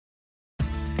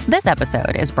This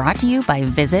episode is brought to you by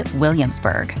Visit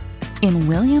Williamsburg. In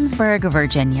Williamsburg,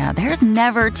 Virginia, there's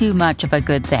never too much of a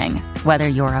good thing. Whether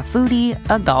you're a foodie,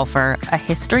 a golfer, a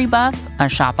history buff, a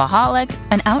shopaholic,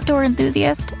 an outdoor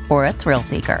enthusiast, or a thrill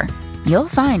seeker, you'll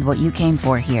find what you came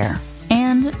for here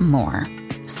and more.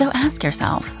 So ask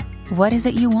yourself, what is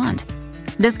it you want?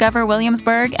 Discover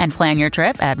Williamsburg and plan your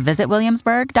trip at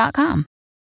visitwilliamsburg.com.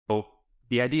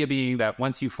 The idea being that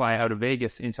once you fly out of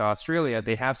Vegas into Australia,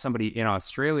 they have somebody in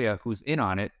Australia who's in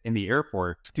on it in the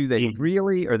airport. Do they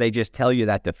really, or they just tell you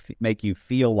that to make you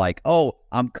feel like, oh,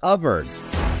 I'm covered?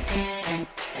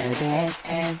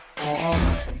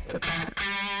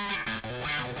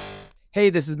 Hey,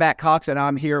 this is Matt Cox, and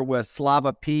I'm here with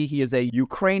Slava P. He is a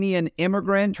Ukrainian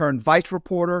immigrant turned vice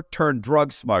reporter turned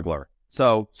drug smuggler.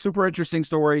 So, super interesting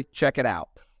story. Check it out.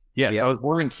 Yes, I was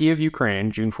born in Kiev,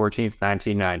 Ukraine, June 14th,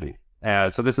 1990.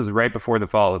 So this is right before the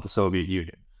fall of the Soviet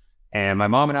Union. And my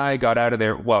mom and I got out of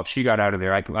there. Well, she got out of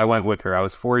there. I went with her. I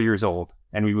was 4 years old,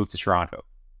 and we moved to Toronto.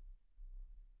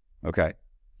 Okay.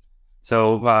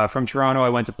 So from Toronto, I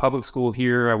went to public school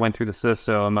here. I went through the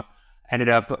system, ended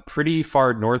up pretty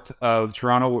far north of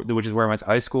Toronto, which is where I went to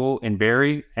high school, in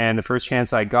Barrie. And the first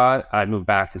chance I got, I moved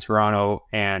back to Toronto,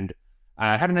 and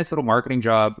I had a nice little marketing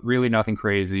job, really nothing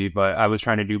crazy, but I was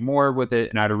trying to do more with it,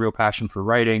 and I had a real passion for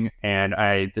writing, and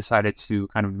I decided to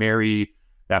kind of marry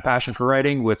that passion for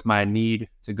writing with my need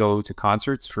to go to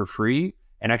concerts for free.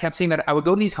 And I kept seeing that I would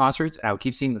go to these concerts, and I would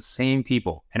keep seeing the same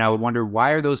people, and I would wonder, why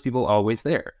are those people always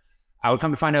there? I would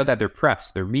come to find out that they're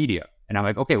press, they're media, and I'm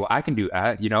like, okay, well, I can do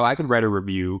that. You know, I can write a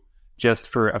review just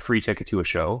for a free ticket to a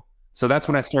show. So that's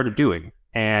what I started doing.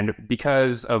 And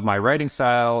because of my writing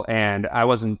style, and I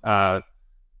wasn't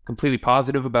completely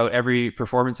positive about every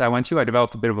performance I went to, I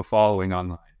developed a bit of a following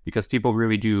online because people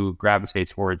really do gravitate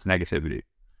towards negativity.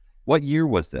 What year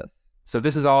was this? So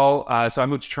this is all, so I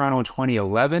moved to Toronto in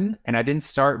 2011, and I didn't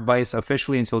start Vice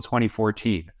officially until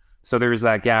 2014. So there was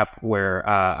that gap where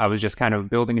I was just kind of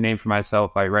building a name for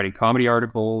myself by writing comedy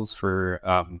articles for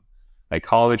like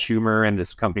College Humor and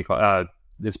this company called,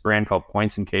 this brand called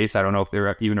Points and Case. I don't know if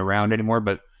they're even around anymore,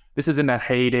 but this is in the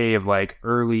heyday of like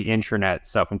early internet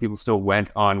stuff when people still went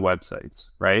on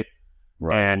websites, right?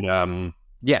 And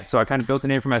yeah, so I kind of built a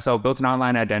name for myself, built an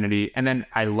online identity, and then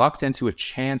I lucked into a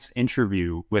chance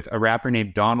interview with a rapper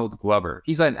named Donald Glover.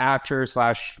 He's an actor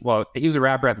well, he was a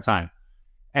rapper at the time.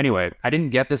 Anyway, I didn't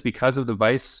get this because of the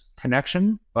Vice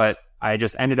connection, but I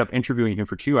just ended up interviewing him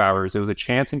for 2 hours. It was a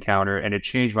chance encounter, and it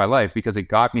changed my life because it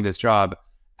got me this job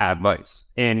at Vice.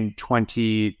 In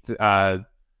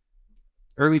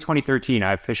early 2013,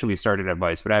 I officially started at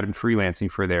Vice, but I've been freelancing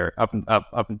for there up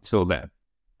until then.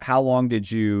 How long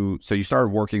did you? So you started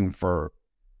working for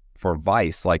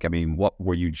Vice? Like, I mean, what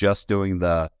were you just doing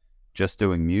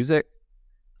music,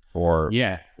 or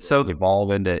so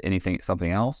evolve into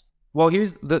something else? Well,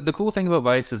 here's the cool thing about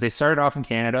Vice is they started off in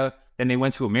Canada, then they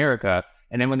went to America,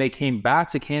 and then when they came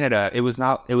back to Canada, it was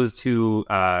to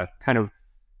kind of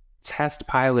test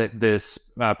pilot this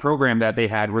program that they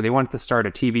had where they wanted to start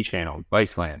a TV channel,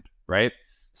 Viceland, right?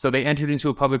 So they entered into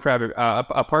a public-private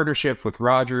a partnership with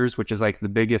Rogers, which is like the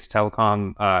biggest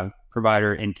telecom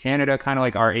provider in Canada, kind of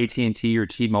like our AT&T or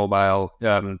T-Mobile.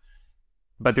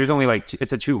 But there's only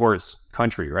it's a two-horse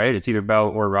country, right? It's either Bell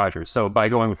or Rogers. So by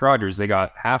going with Rogers, they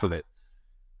got half of it.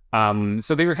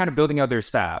 So they were kind of building out their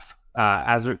staff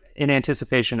in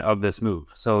anticipation of this move.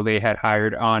 So they had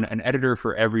hired on an editor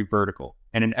for every vertical.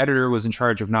 And an editor was in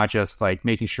charge of not just like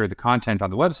making sure the content on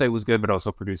the website was good, but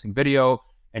also producing video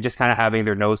and just kind of having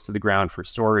their nose to the ground for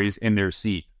stories in their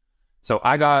seat. So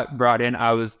I got brought in.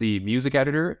 I was the music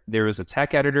editor. There was a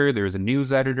tech editor. There was a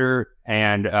news editor,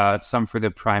 and some for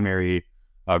the primary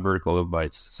vertical of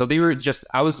Vice. So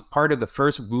I was part of the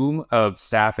first boom of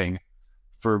staffing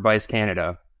for Vice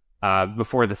Canada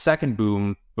before the second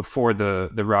boom, before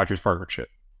the Rogers partnership.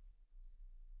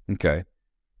 Okay.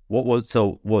 Was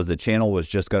the channel was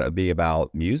just going to be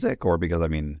about music, or because, I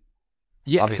mean,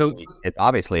 yeah,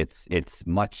 obviously it's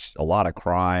a lot of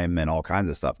crime and all kinds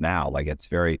of stuff now. Like, it's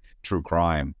very true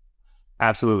crime.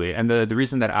 Absolutely. And the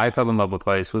reason that I fell in love with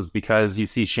Vice was because you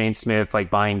see Shane Smith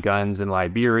like buying guns in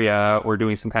Liberia or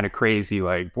doing some kind of crazy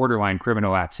like borderline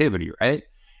criminal activity, right?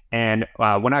 And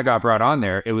when I got brought on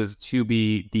there, it was to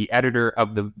be the editor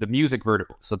of the music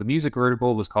vertical. So the music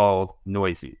vertical was called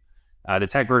Noisy. The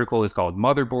tech vertical is called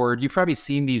Motherboard. You've probably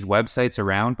seen these websites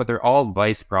around, but they're all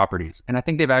Vice properties. And I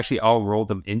think they've actually all rolled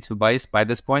them into Vice by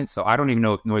this point. So I don't even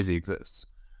know if Noisy exists.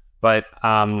 But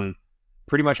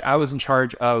pretty much I was in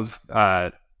charge of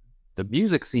the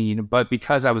music scene. But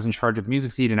because I was in charge of the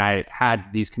music scene and I had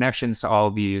these connections to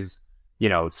all these,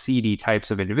 seedy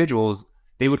types of individuals,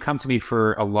 they would come to me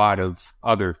for a lot of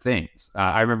other things.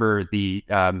 I remember the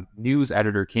news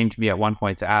editor came to me at one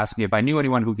point to ask me if I knew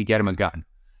anyone who could get him a gun.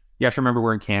 You have to remember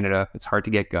we're in Canada; it's hard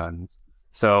to get guns.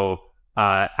 So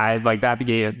that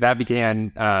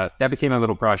became a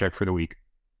little project for the week.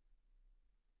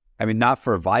 I mean, not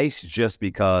for Vice, just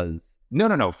because.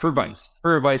 No, for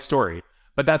a Vice story.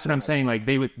 But that's what I'm saying. Like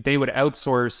they would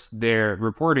outsource their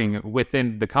reporting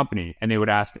within the company, and they would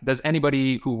ask, does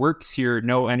anybody who works here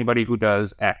know anybody who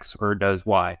does X or does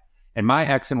Y? And my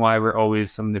X and Y were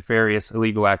always some nefarious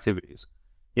illegal activities.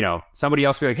 You know, somebody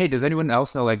else would be like, hey, does anyone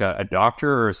else know like a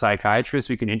doctor or a psychiatrist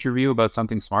we can interview about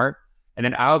something smart? And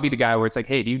then I'll be the guy where it's like,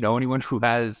 hey, do you know anyone who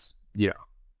has,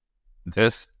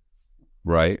 this?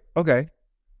 Right. Okay.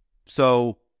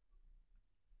 So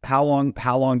how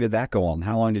long did that go on?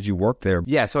 How long did you work there?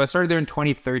 Yeah, so I started there in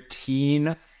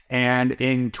 2013, and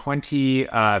in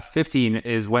 2015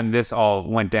 is when this all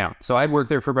went down. So I'd worked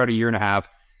there for about a year and a half,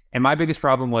 and my biggest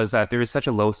problem was that there is such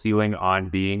a low ceiling on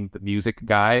being the music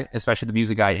guy, especially the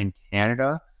music guy in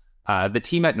Canada. The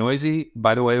team at Noisy,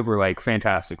 by the way, were like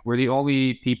fantastic. We're the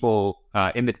only people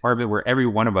in the department where every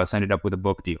one of us ended up with a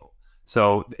book deal.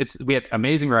 So we had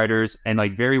amazing writers and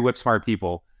like very whip smart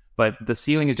people. But the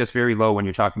ceiling is just very low when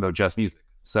you're talking about just music.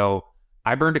 So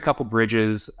I burned a couple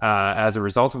bridges as a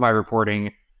result of my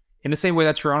reporting. In the same way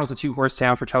that Toronto's a two-horse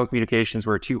town for telecommunications,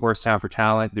 we're a two-horse town for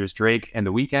talent. There's Drake and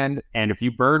The Weeknd. And if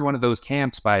you burn one of those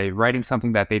camps by writing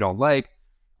something that they don't like,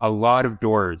 a lot of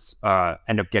doors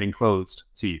end up getting closed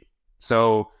to you.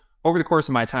 So over the course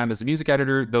of my time as a music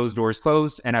editor, those doors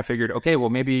closed. And I figured, okay,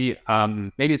 well, maybe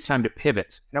it's time to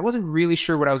pivot. And I wasn't really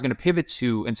sure what I was going to pivot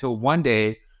to until one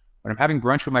day, when I'm having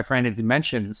brunch with my friend, and he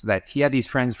mentions that he had these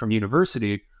friends from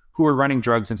university who were running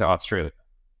drugs into Australia.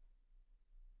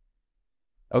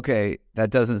 Okay, that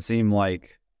doesn't seem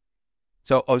like.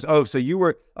 So you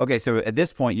were okay. So at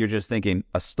this point, you're just thinking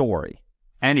a story.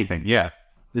 Anything, yeah.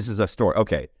 This is a story.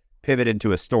 Okay, pivot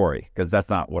into a story, because that's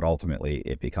not what ultimately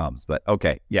it becomes. But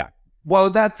okay, yeah.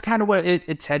 Well, that's kind of what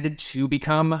it tended to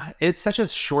become. It's such a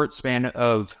short span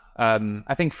of,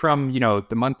 I think, from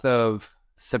the month of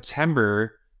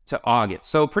September to August.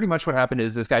 So pretty much what happened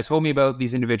is this guy told me about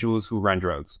these individuals who run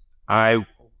drugs. I'm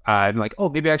like, oh,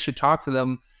 maybe I should talk to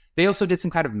them. They also did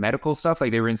some kind of medical stuff,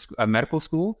 like they were in a medical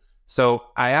school. So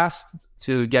I asked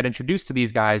to get introduced to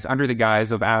these guys under the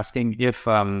guise of asking if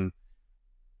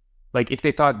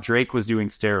they thought Drake was doing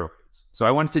steroids. So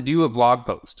I wanted to do a blog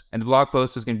post, and the blog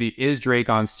post was going to be, is Drake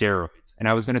on steroids? And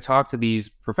I was going to talk to these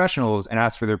professionals and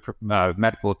ask for their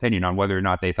medical opinion on whether or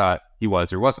not they thought he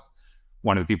was or wasn't.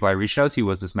 One of the people I reached out to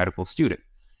was this medical student.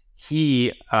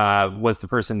 He was the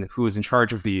person who was in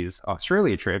charge of these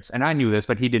Australia trips, and I knew this,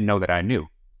 but he didn't know that I knew.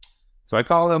 So I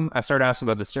called him. I started asking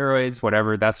about the steroids,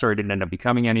 whatever. That story didn't end up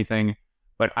becoming anything.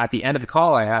 But at the end of the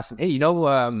call, I asked him, hey,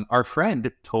 our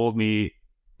friend told me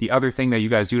the other thing that you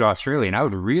guys do to Australia, and I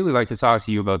would really like to talk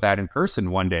to you about that in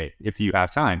person one day if you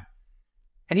have time.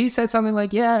 And he said something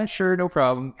like, yeah, sure, no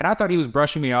problem. And I thought he was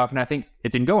brushing me off, and I think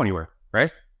it didn't go anywhere,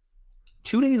 right?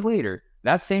 2 days later,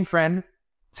 that same friend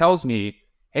tells me,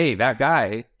 hey, that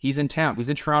guy, he's in town. He's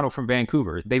in Toronto from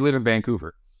Vancouver. They live in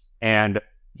Vancouver. And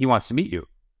he wants to meet you.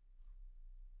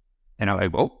 And I'm like,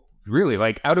 oh, really?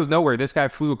 Like, out of nowhere, this guy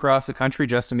flew across the country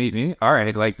just to meet me? All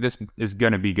right, like, this is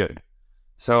going to be good.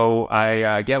 So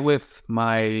I get with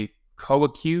my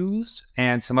co-accused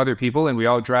and some other people, and we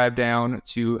all drive down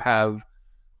to have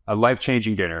a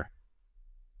life-changing dinner.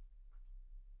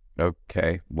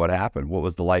 Okay, what happened? What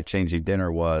was the life-changing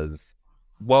dinner was?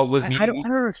 Well, was me. I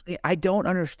don't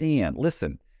understand.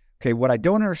 Listen, okay, what I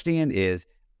don't understand is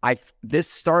this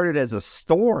started as a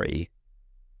story.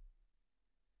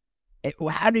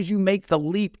 How did you make the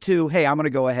leap to, hey, I'm going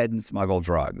to go ahead and smuggle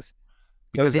drugs?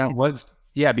 Because that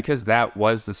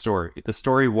was the story. The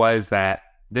story was that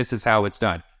this is how it's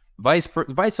done.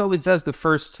 Vice always does the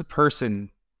first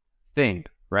person thing,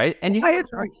 right? And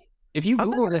if you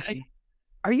Google this.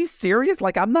 Are you serious?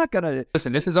 Like, I'm not going to...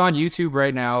 Listen, this is on YouTube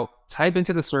right now. Type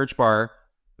into the search bar,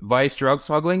 Vice drug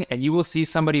smuggling, and you will see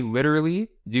somebody literally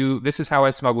do, this is how I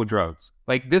smuggle drugs.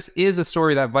 Like, this is a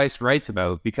story that Vice writes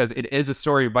about because it is a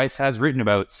story Vice has written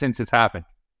about since it's happened.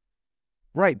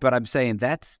 Right, but I'm saying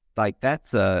that's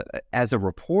as a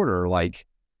reporter, like,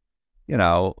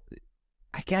 I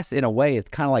guess in a way it's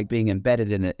kind of like being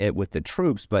embedded in it with the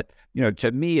troops. But,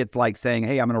 to me, it's like saying,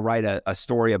 hey, I'm going to write a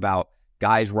story about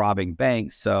guys robbing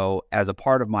banks. So as a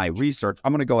part of my research,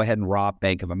 I'm going to go ahead and rob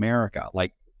Bank of America.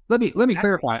 Like, let me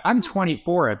clarify. I'm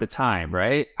 24 at the time,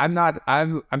 right?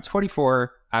 I'm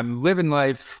 24. I'm living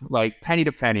life like penny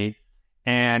to penny.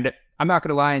 And I'm not going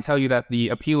to lie and tell you that the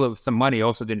appeal of some money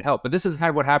also didn't help. But this is kind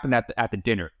of what happened at the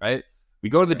dinner, right? We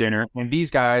go to the dinner, and these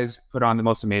guys put on the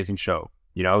most amazing show.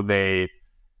 You know, they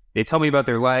tell me about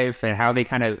their life and how they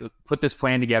kind of put this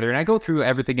plan together. And I go through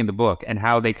everything in the book and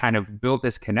how they kind of built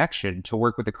this connection to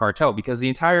work with the cartel, because the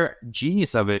entire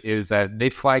genius of it is that they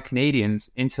fly Canadians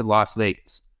into Las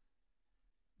Vegas.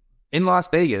 In Las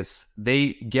Vegas,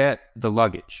 they get the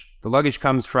luggage. The luggage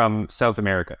comes from South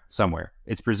America somewhere,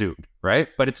 it's presumed, right?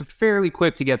 But it's fairly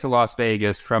quick to get to Las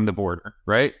Vegas from the border,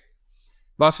 right?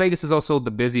 Las Vegas is also the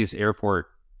busiest airport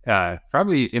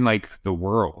probably in like the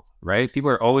world, right? People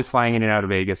are always flying in and out of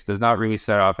Vegas, does not really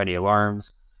set off any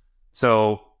alarms.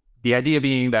 So the idea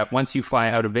being that once you fly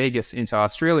out of Vegas into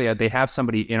Australia, they have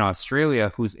somebody in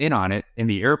Australia who's in on it in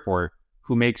the airport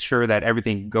who makes sure that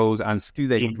everything goes on. Do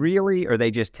they really, or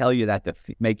they just tell you that to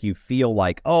make you feel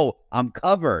like, oh, I'm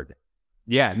covered?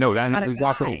 Yeah, no, that's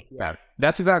exactly, yeah,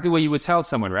 that's exactly what you would tell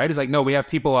someone, right? It's like, no, we have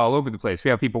people all over the place. We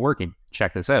have people working.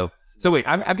 Check this out. So wait,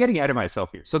 I'm getting ahead of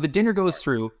myself here. So the dinner goes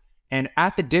through, and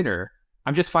at the dinner,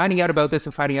 I'm just finding out about this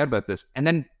and finding out about this. And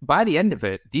then by the end of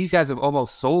it, these guys have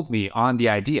almost sold me on the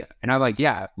idea. And I'm like,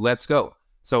 yeah, let's go.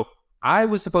 So I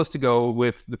was supposed to go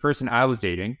with the person I was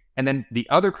dating. And then the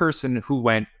other person who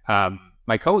went,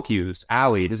 my co-accused,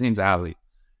 Ali, his name's Ali,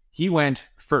 he went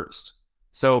first.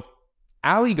 So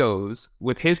Ali goes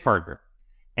with his partner,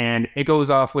 and it goes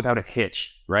off without a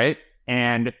hitch, right?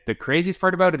 And the craziest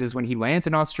part about it is when he lands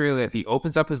in Australia, he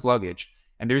opens up his luggage,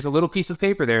 and there's a little piece of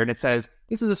paper there, and it says,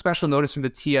 this is a special notice from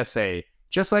the TSA.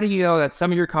 Just letting you know that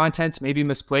some of your contents may be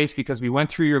misplaced because we went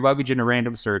through your luggage in a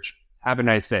random search. Have a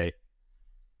nice day.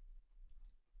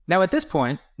 Now, at this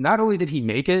point, not only did he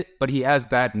make it, but he has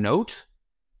that note.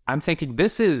 I'm thinking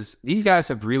these guys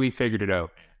have really figured it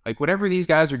out. Like, whatever these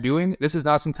guys are doing, this is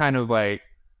not some kind of like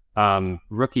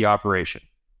rookie operation.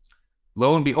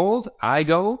 Lo and behold, I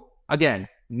go, again,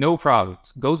 no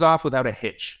problems. Goes off without a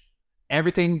hitch.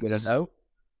 Everything. Good a note?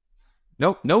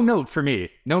 Nope, no note for me.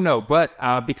 No note. But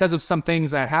because of some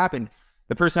things that happened,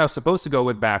 the person I was supposed to go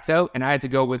with backed out, and I had to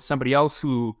go with somebody else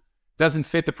who doesn't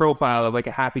fit the profile of like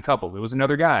a happy couple. It was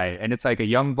another guy, and it's like a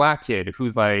young black kid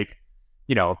who's like,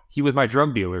 you know, he was my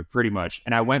drug dealer pretty much.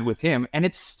 And I went with him, and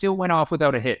it still went off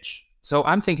without a hitch. So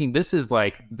I'm thinking this is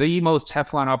like the most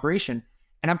Teflon operation.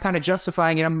 And I'm kind of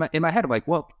justifying it in my head. I'm like,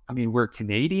 well, I mean, we're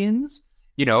Canadians,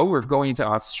 you know, we're going to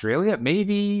Australia.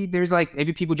 Maybe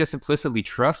maybe people just implicitly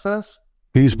trust us.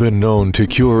 He's been known to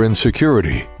cure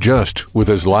insecurity just with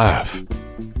his laugh.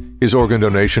 His organ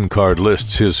donation card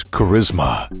lists his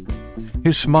charisma.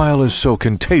 His smile is so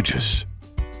contagious.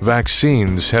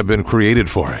 Vaccines have been created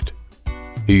for it.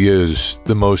 He is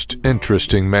the most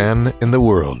interesting man in the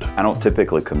world. I don't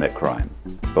typically commit crime,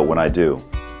 but when I do,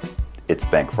 it's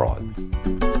bank fraud.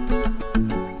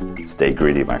 Stay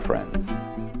greedy, my friends.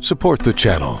 Support the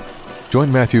channel.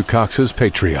 Join Matthew Cox's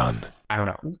Patreon. I don't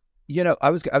know. You know,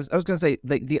 I was going to say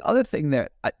the other thing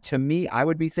that to me I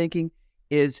would be thinking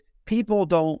is people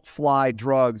don't fly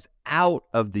drugs out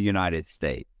of the United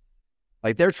States.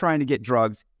 Like, they're trying to get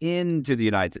drugs into the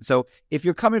United States. So if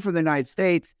you're coming from the United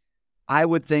States, I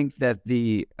would think that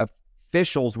the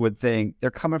officials would think they're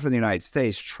coming from the United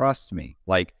States. Trust me.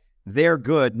 Like, they're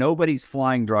good. Nobody's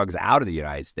flying drugs out of the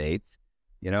United States,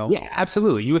 you know? Yeah,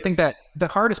 absolutely. You would think that the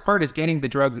hardest part is getting the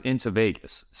drugs into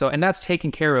Vegas. So, and that's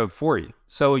taken care of for you.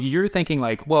 So you're thinking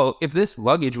like, well, if this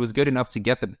luggage was good enough to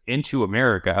get them into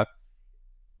America,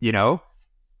 you know,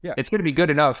 yeah, it's going to be good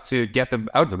enough to get them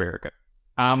out of America.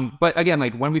 But again,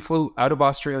 like when we flew out of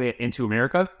Australia into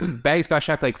America, bags got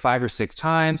checked like 5 or 6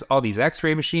 times, all these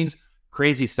x-ray machines,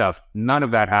 crazy stuff. None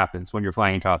of that happens when you're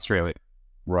flying into Australia.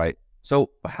 Right. So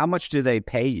how much do they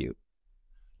pay you?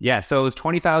 Yeah, so it was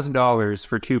 $20,000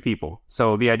 for 2 people.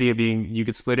 So the idea being you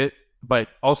could split it, but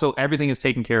also everything is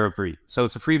taken care of for you. So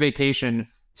it's a free vacation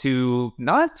to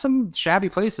not some shabby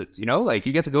places, you know, like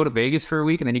you get to go to Vegas for a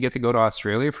week, and then you get to go to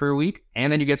Australia for a week,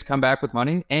 and then you get to come back with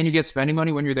money, and you get spending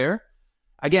money when you're there.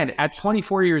 Again, at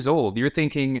 24 years old, you're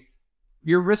thinking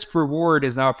your risk reward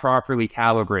is not properly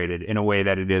calibrated in a way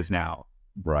that it is now.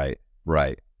 Right,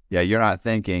 right. Yeah, you're not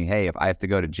thinking, hey, if I have to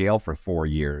go to jail for 4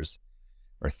 years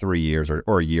or 3 years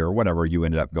or a year, or whatever you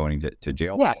ended up going to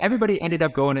jail. Yeah, everybody ended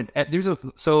up going.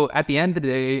 So at the end of the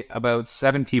day, about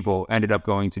 7 people ended up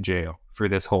going to jail for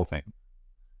this whole thing.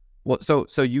 Well,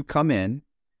 so you come in,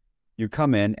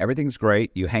 everything's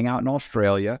great. You hang out in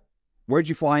Australia. Where'd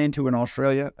you fly into in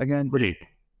Australia again? Sydney.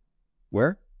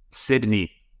 Where?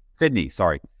 Sydney.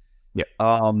 Sorry. Yeah.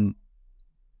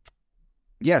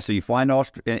 Yeah, so you fly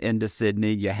into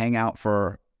Sydney, you hang out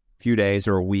for a few days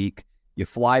or a week, you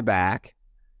fly back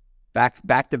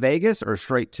to Vegas or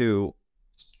straight to?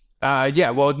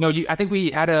 Yeah, well, no, I think we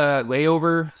had a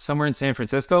layover somewhere in San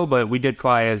Francisco, but we did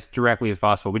fly as directly as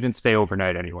possible. We didn't stay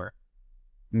overnight anywhere.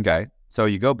 Okay. So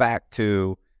you go back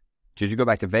to, did you go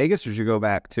back to Vegas or did you go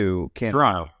back to Canada?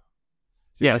 Toronto.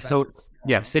 Yeah. So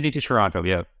yeah, Sydney to Toronto.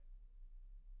 Yeah.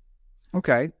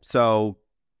 Okay. So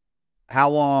how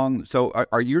long? So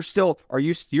are you still,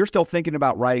 you're still thinking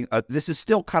about writing? This is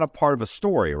still kind of part of a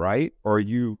story, right? Or are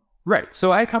you? Right.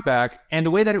 So I come back, and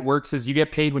the way that it works is you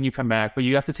get paid when you come back, but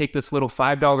you have to take this little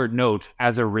 $5 note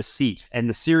as a receipt, and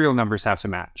the serial numbers have to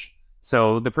match.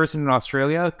 So the person in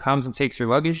Australia comes and takes your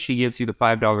luggage. She gives you the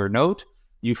 $5 note.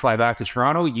 You fly back to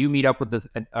Toronto. You meet up with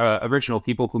the original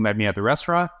people who met me at the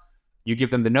restaurant. You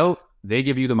give them the note. They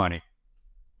give you the money.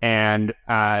 And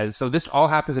so this all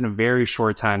happens in a very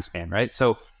short time span, right?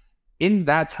 So in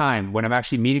that time, when I'm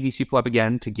actually meeting these people up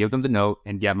again to give them the note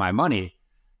and get my money,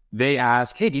 they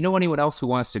ask, hey, do you know anyone else who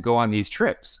wants to go on these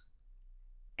trips?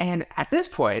 And at this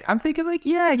point, I'm thinking like,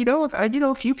 yeah,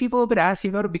 a few people have been asking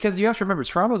about it, because you have to remember,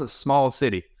 Toronto's a small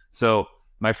city. So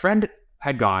my friend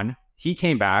had gone, he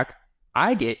came back,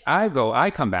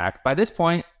 I come back. By this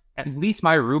point, at least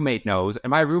my roommate knows,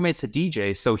 and my roommate's a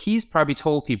DJ, so he's probably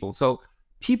told people. So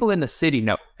people in the city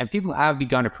know, and people have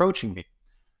begun approaching me.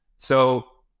 So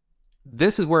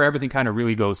this is where everything kind of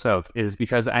really goes south, is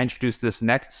because I introduced this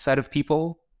next set of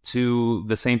people to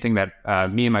the same thing that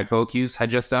me and my co-accused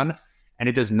had just done, and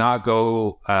it does not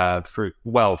go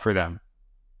for them.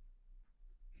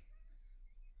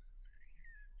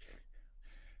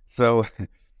 So,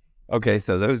 okay,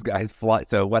 so those guys fly.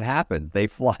 So what happens? They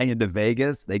fly into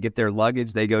Vegas, they get their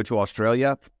luggage, they go to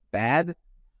Australia. Bad?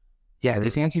 Yeah,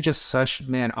 this answer just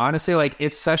honestly, like,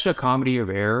 it's such a comedy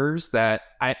of errors that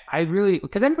I really,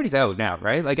 because everybody's out now,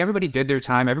 right? Like, everybody did their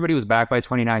time. Everybody was back by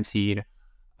 2019.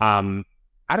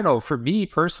 I don't know, for me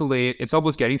personally, it's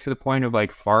almost getting to the point of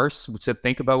like farce to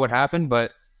think about what happened,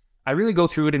 but I really go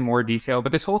through it in more detail.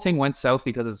 But this whole thing went south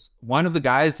because one of the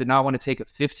guys did not want to take a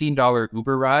 $15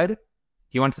 Uber ride.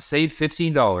 He wanted to save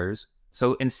 $15.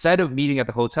 So instead of meeting at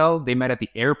the hotel, they met at the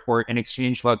airport and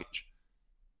exchanged luggage.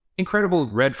 Incredible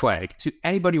red flag to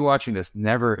anybody watching this.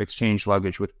 Never exchange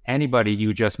luggage with anybody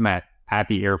you just met at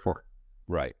the airport.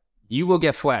 Right. You will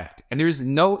get flagged. And there's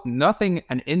nothing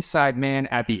an inside man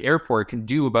at the airport can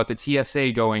do about the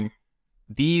TSA going,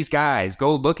 these guys,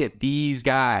 go look at these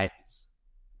guys.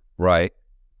 Right.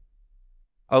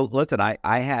 Oh, listen,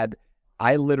 I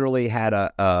literally had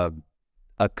a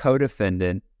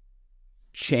co-defendant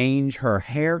change her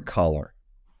hair color.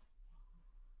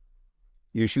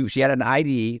 She had an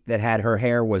ID that had her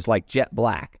hair was like jet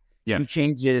black. Yeah. She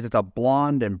changed it to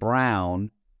blonde and brown,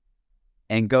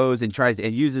 and goes and tries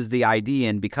and uses the ID.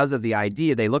 And because of the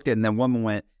ID, they looked at it, and then woman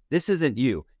went, this isn't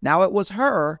you. Now it was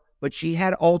her, but she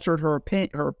had altered her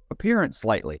appearance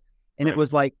slightly. And It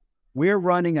was like, we're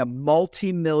running a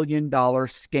multi-million-dollar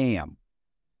scam.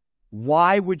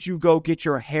 Why would you go get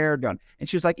your hair done? And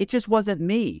she was like, it just wasn't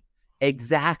me.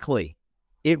 Exactly.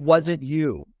 It wasn't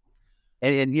you.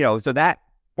 And so that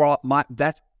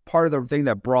that's part of the thing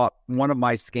that brought one of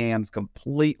my scams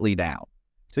completely down.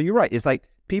 So you're right. It's like,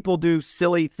 people do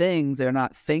silly things. They're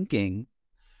not thinking.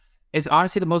 It's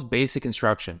honestly the most basic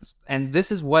instructions. And this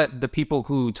is what the people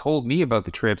who told me about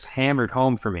the trips hammered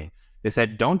home for me. They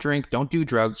said, don't drink, don't do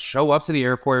drugs, show up to the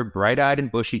airport bright-eyed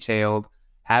and bushy-tailed,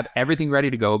 have everything ready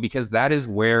to go, because that is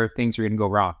where things are going to go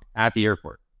wrong, at the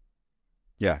airport.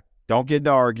 Yeah. Don't get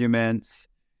into arguments.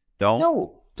 Don't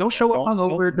show up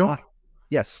hungover.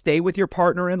 Yeah, stay with your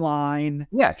partner in line.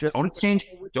 Yeah, don't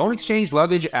exchange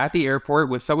luggage at the airport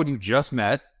with someone you just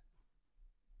met.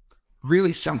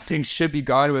 Really, something should be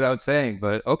gone without saying,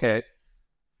 but okay.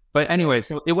 But anyway,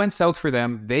 so it went south for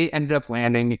them. They ended up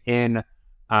landing in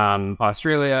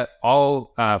Australia.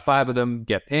 All 5 of them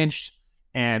get pinched,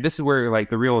 and this is where like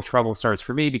the real trouble starts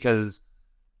for me, because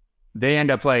they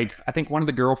end up like, I think one of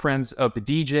the girlfriends of the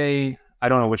DJ, I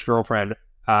don't know which girlfriend,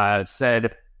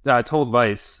 told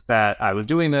Vice that I was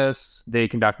doing this. They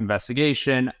conduct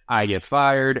investigation. I get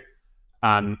fired.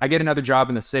 I get another job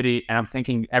in the city, and I'm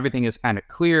thinking everything is kind of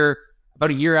clear. About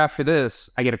a year after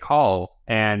this, I get a call,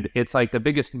 and it's like the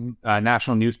biggest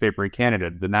national newspaper in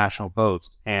Canada, the National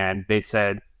Post. And they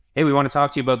said, hey, we want to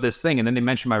talk to you about this thing. And then they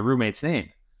mentioned my roommate's name.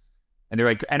 And they're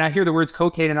like, and I hear the words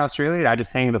cocaine in Australia, and I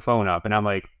just hang the phone up. And I'm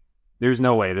like, there's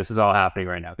no way this is all happening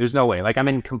right now. There's no way. Like, I'm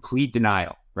in complete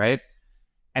denial, right?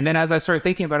 And then as I started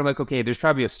thinking about it, I'm like, okay, there's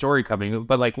probably a story coming,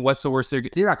 but like, what's the worst? You're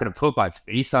not going to put my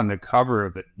face on the cover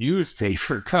of the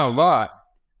newspaper. Come on.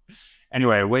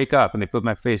 Anyway, I wake up and they put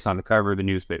my face on the cover of the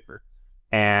newspaper.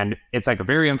 And it's like a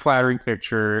very unflattering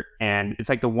picture. And it's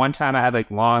like the one time I had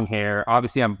like long hair.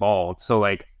 Obviously, I'm bald. So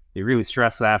like, they really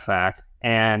stress that fact.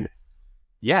 And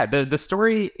yeah, the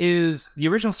story is, the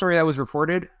original story that was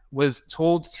reported was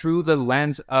told through the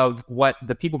lens of what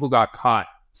the people who got caught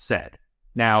said.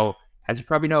 Now, as you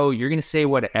probably know, you're going to say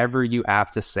whatever you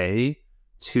have to say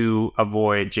to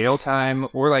avoid jail time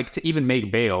or like to even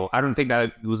make bail. I don't think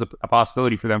that was a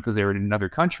possibility for them because they were in another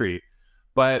country.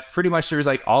 But pretty much there's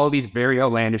like all of these very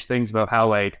outlandish things about how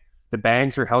like the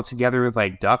bangs were held together with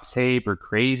like duct tape or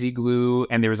crazy glue.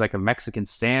 And there was like a Mexican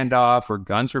standoff where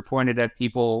guns were pointed at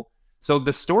people. So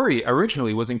the story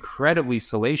originally was incredibly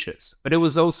salacious, but it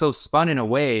was also spun in a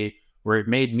way where it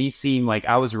made me seem like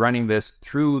I was running this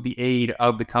through the aid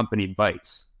of the company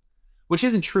Vice, which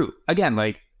isn't true. Again,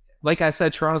 like I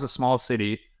said, Toronto's a small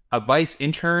city. A Vice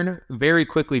intern very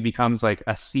quickly becomes like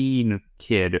a scene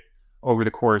kid over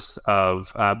the course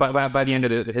of, by the end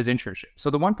of his internship. So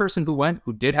the one person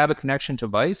who did have a connection to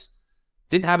Vice,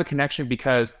 didn't have a connection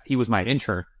because he was my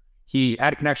intern. He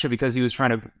had a connection because he was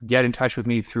trying to get in touch with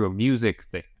me through a music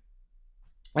thing.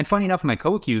 And funny enough, my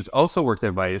co-accused also worked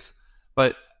at Vice,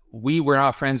 but we were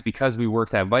not friends because we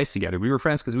worked at Vice together. We were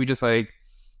friends because we just like,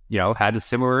 had a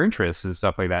similar interests and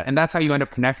stuff like that. And that's how you end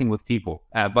up connecting with people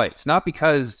at Vice. Not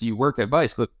because you work at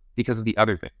Vice, but because of the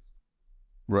other things.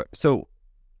 Right. So,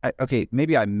 okay,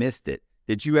 maybe I missed it.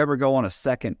 Did you ever go on a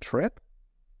second trip?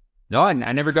 No, I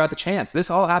never got the chance. This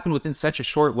all happened within such a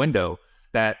short window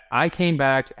that I came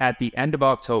back at the end of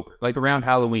October, like around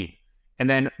Halloween. And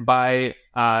then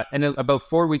about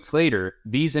 4 weeks later,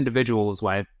 these individuals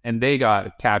went and they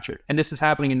got captured. And this is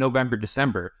happening in November,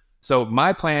 December. So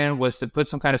my plan was to put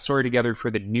some kind of story together for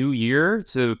the new year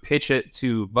to pitch it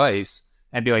to Vice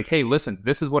and be like, hey, listen,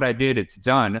 this is what I did. It's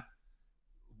done.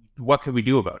 What could we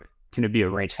do about it? Can it be a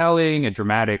retelling, a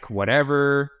dramatic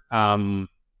whatever? Yeah,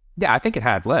 I think it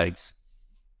had legs.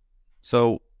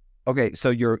 So, okay, so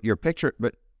your picture,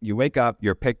 but you wake up,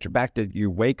 your picture's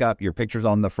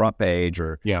on the front page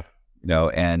or,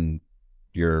 and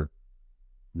you're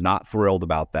not thrilled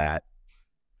about that.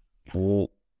 Well,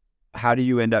 how do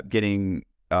you end up getting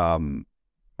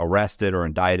arrested or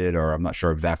indicted, or I'm not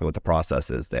sure exactly what the process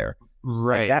is there.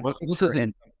 Right.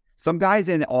 And some guys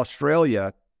in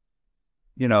Australia,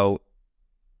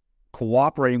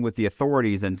 cooperating with the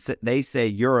authorities and they say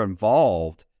you're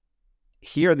involved.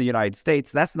 Here in the United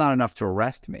States, that's not enough to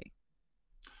arrest me.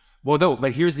 Well, no,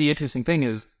 but here's the interesting thing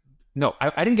is, no,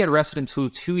 I didn't get arrested until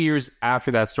 2 years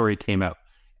after that story came out.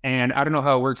 And I don't know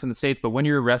how it works in the States, but when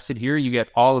you're arrested here, you get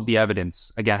all of the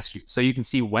evidence against you. So you can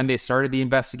see when they started the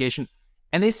investigation.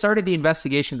 And they started the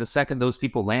investigation the second those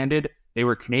people landed. They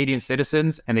were Canadian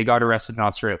citizens and they got arrested in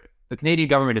Australia. The Canadian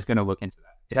government is going to look into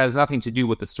that. It has nothing to do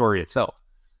with the story itself.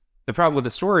 The problem with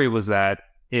the story was that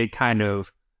it kind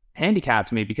of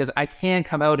handicaps me because I can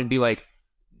come out and be like,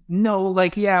 no,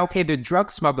 like, yeah, okay, the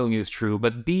drug smuggling is true,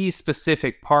 but these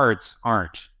specific parts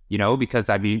aren't, because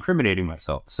I'd be incriminating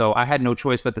myself. So I had no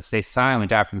choice but to stay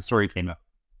silent after the story came out.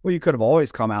 Well, you could have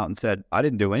always come out and said, I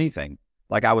didn't do anything.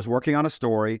 Like, I was working on a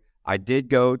story. I did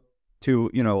go to,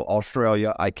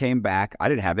 Australia. I came back. I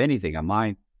didn't have anything in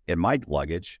my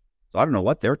luggage. So I don't know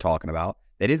what they're talking about.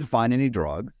 They didn't find any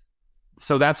drugs.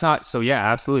 So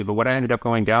yeah, absolutely. But what I ended up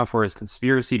going down for is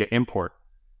conspiracy to import.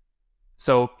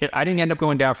 So I didn't end up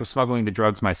going down for smuggling the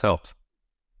drugs myself.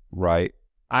 Right.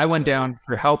 I went down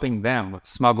for helping them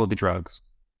smuggle the drugs.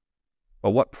 But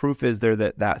what proof is there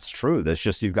that that's true? That's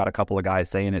just you've got a couple of guys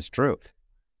saying it's true.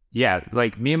 Yeah,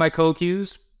 like me and my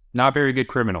co-accused, not very good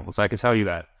criminals. I can tell you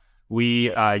that.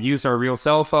 We used our real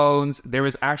cell phones. There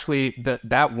was actually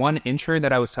that one intern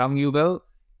that I was telling you about.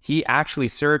 He actually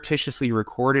surreptitiously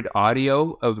recorded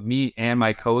audio of me and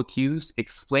my co-accused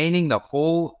explaining the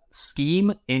whole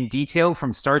scheme in detail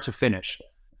from start to finish.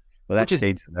 Well, that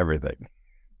changes everything.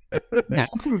 Yeah,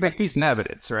 he's an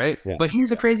evidence, right? Yeah. But here's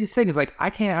the craziest thing is like,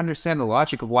 I can't understand the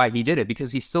logic of why he did it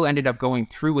because he still ended up going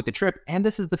through with the trip. And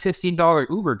this is the $15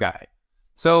 Uber guy.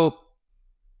 So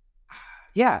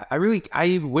yeah, I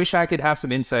wish I could have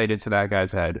some insight into that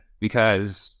guy's head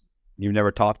because... You've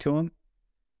never talked to him?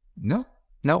 No.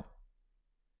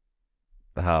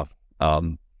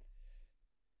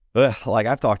 Like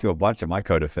I've talked to a bunch of my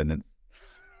co-defendants.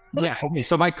 Yeah. Okay.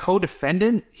 So my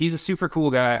co-defendant, he's a super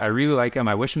cool guy. I really like him.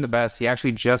 I wish him the best. He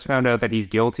actually just found out that he's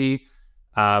guilty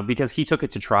because he took it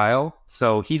to trial.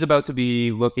 So he's about to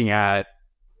be looking at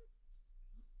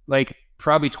like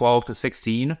probably 12 to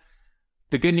 16.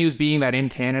 The good news being that in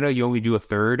Canada, you only do a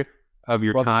third of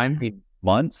your time.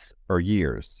 Months or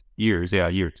years? Years. Yeah,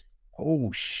 years.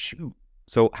 Oh, shoot.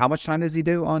 So how much time does he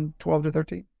do on 12 to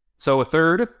 13? So a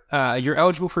third, you're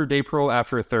eligible for day parole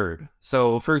after a third.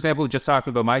 So for example, just talking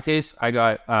about my case, I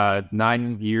got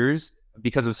 9 years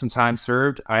because of some time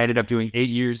served. I ended up doing 8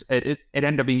 years. It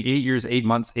ended up being 8 years, 8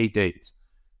 months, 8 days.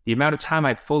 The amount of time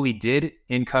I fully did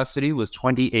in custody was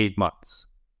 28 months.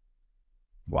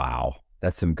 Wow.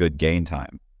 That's some good gain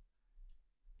time.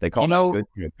 They call it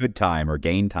good time or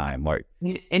gain time. Like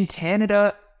in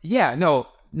Canada, no.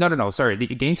 Sorry, the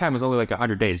gain time was only like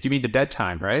 100 days. Do you mean the dead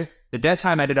time, right? The dead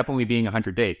time ended up only being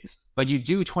 100 days, but you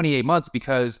do 28 months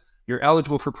because you're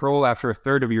eligible for parole after a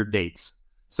third of your dates.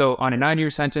 So on a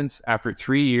 9-year sentence, after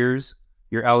 3 years,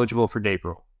 you're eligible for day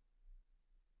parole.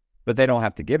 But they don't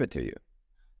have to give it to you.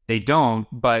 They don't,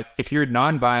 but if you're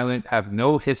nonviolent, have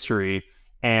no history,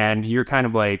 and you're kind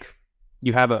of like,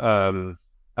 you have a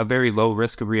very low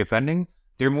risk of reoffending,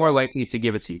 they're more likely to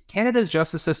give it to you. Canada's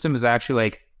justice system is actually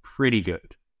like pretty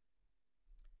good.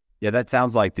 Yeah, that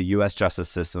sounds like the U.S. justice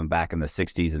system back in the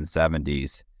 60s and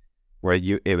 70s, where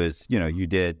you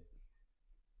did,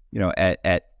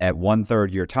 at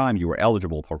 1/3 your time, you were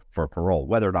eligible for parole.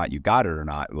 Whether or not you got it or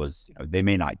not was, they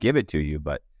may not give it to you,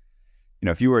 but,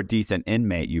 if you were a decent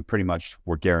inmate, you pretty much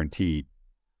were guaranteed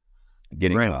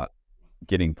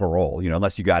getting parole,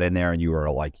 unless you got in there and you were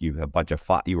like, you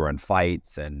were in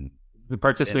fights and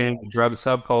participating in drug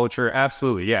subculture.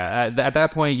 Absolutely. Yeah. At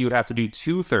that point, you would have to do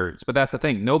 2/3, but that's the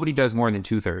thing. Nobody does more than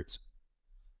 2/3.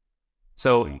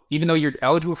 So even though you're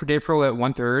eligible for day parole at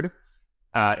 1/3,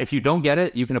 if you don't get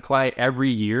it, you can apply every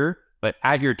year, but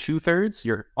at your 2/3,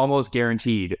 you're almost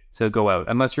guaranteed to go out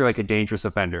unless you're like a dangerous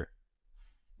offender.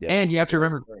 Yeah. And you have to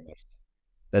remember,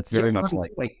 that's very much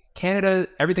like Canada,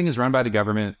 everything is run by the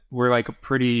government. We're like a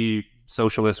pretty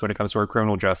socialist when it comes to our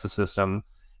criminal justice system.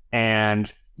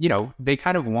 And, they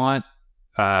kind of want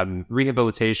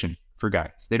rehabilitation for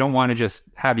guys. They don't want to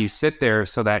just have you sit there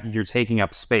so that you're taking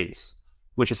up space,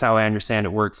 which is how I understand it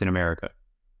works in America.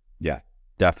 Yeah,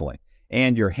 definitely.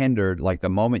 And you're hindered, like the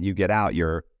moment you get out,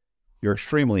 you're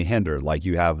extremely hindered. Like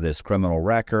you have this criminal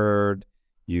record.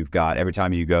 You've got, every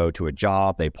time you go to a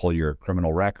job, they pull your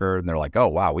criminal record and they're like, oh,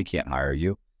 wow, we can't hire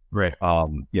you. Right.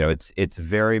 It's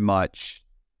very much,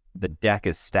 the deck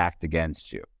is stacked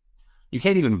against you. You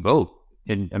can't even vote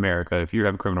in America if you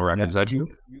have a criminal record.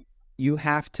 You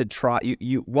have to try,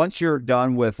 you once you're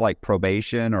done with like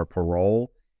probation or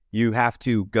parole, you have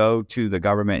to go to the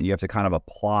government and you have to kind of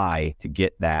apply to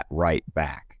get that right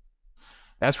back.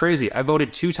 That's crazy. I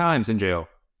voted 2 times in jail.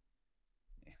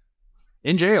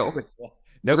 In jail.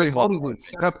 Nobody voted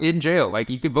set up in jail. Like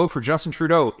you could vote for Justin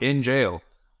Trudeau in jail.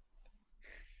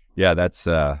 Yeah, that's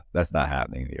not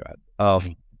happening in the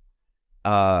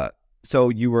U.S. So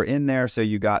you were in there. So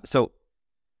you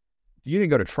didn't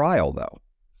go to trial though.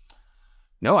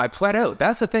 No, I pled out.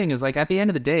 That's the thing, is like at the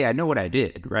end of the day, I know what I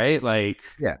did, right? Like,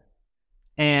 yeah.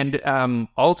 And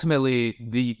ultimately,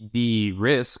 the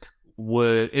risk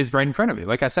is right in front of me.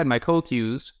 Like I said, my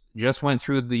co-accused just went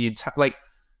through the entire, like,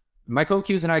 my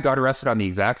co-accused and I got arrested on the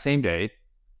exact same day,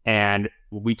 and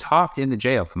we talked in the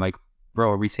jail. I'm like, bro,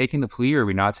 are we taking the plea or are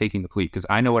we not taking the plea? Because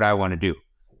I know what I want to do.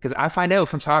 Because I find out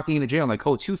from talking in the jail, I'm like,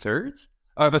 oh, 2/3?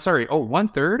 But sorry,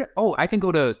 1/3? Oh, I can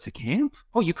go to camp?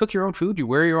 Oh, you cook your own food? You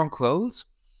wear your own clothes?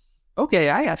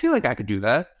 Okay, I feel like I could do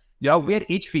that. We had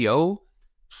HVO.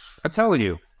 I'm telling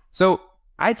you. So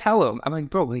I tell him, I'm like,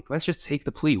 bro, like, let's just take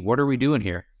the plea. What are we doing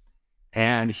here?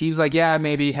 And he was like, yeah,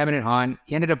 maybe, hemming and hawing.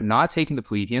 He ended up not taking the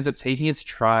plea. He ends up taking it to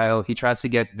trial. He tries to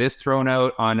get this thrown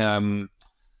out on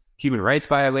human rights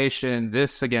violation,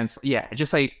 this against,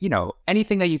 just like,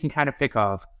 anything that you can kind of pick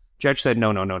off. Judge said,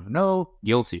 no,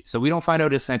 guilty. So we don't find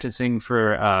out his sentencing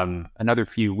for another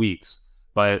few weeks.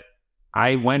 But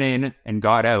I went in and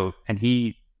got out, and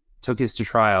he took his to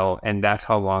trial, and that's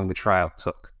how long the trial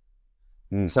took.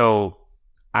 So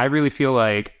I really feel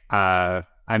like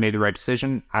I made the right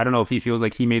decision. I don't know if he feels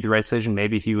like he made the right decision.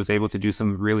 Maybe he was able to do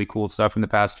some really cool stuff in the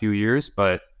past few years,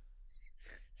 but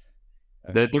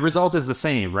the result is the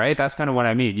same, right? That's kind of what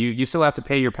I mean. You still have to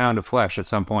pay your pound of flesh at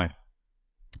some point.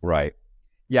 Right.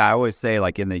 Yeah, I always say,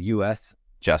 like, in the U.S.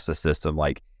 justice system,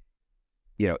 like,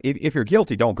 if you're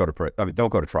guilty, don't go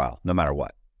to trial, no matter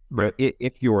what. Right.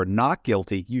 If you're not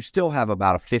guilty, you still have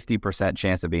about a 50%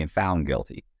 chance of being found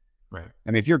guilty. Right.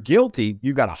 I mean, if you're guilty,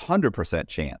 you got 100%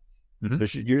 chance.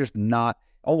 Mm-hmm. You're just not.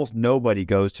 Almost nobody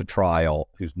goes to trial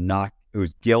who's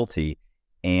guilty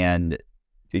and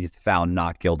gets found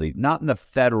not guilty. Not in the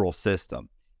federal system.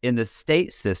 In the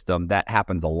state system, that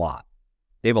happens a lot.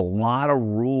 They have a lot of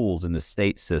rules in the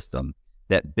state system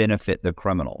that benefit the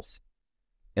criminals.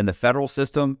 In the federal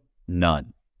system,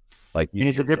 none. Like, and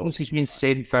is the difference between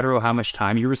state and federal how much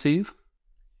time you receive?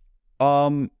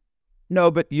 No,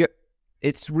 but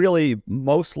it's really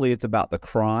mostly it's about the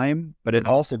crime, but it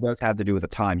also does have to do with the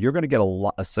time. You're going to get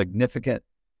a significant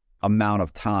amount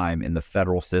of time in the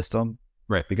federal system,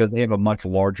 right? Because they have a much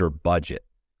larger budget.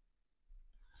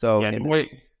 So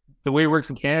the way it works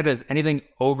in Canada is anything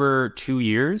over 2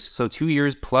 years. So 2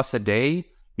 years plus a day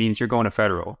means you're going to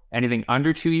federal. Anything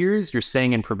under 2 years, you're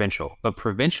staying in provincial. But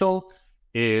provincial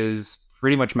is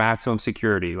pretty much maximum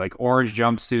security, like orange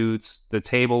jumpsuits, the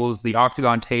tables, the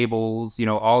octagon tables,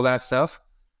 all that stuff.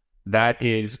 That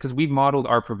is because we've modeled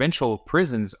our provincial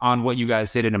prisons on what you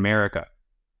guys did in America.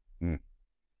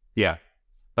 Yeah.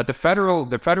 But the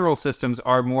federal systems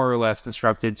are more or less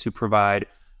constructed to provide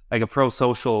like a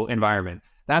pro-social environment.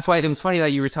 That's why it was funny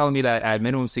that you were telling me that at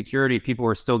minimum security, people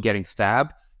were still getting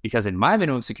stabbed. Because in my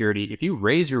minimum security, if you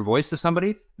raise your voice to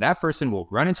somebody, that person will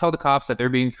run and tell the cops that they're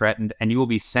being threatened, and you will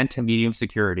be sent to medium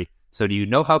security. So do you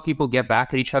know how people get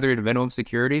back at each other in minimum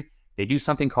security? They do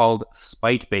something called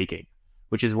spite baking,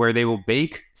 which is where they will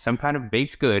bake some kind of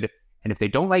baked good. And if they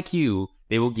don't like you,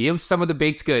 they will give some of the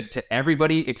baked good to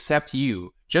everybody except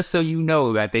you, just so you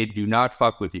know that they do not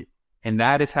fuck with you. And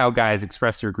that is how guys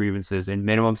express their grievances in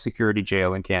minimum security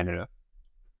jail in Canada.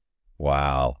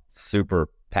 Wow. Super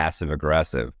passive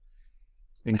aggressive.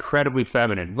 Incredibly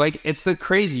feminine. Like, it's the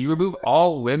crazy. You remove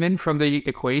all women from the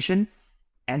equation,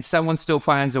 and someone still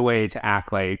finds a way to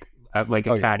act like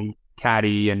a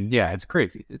catty. And yeah, it's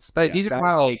crazy. It's like, these are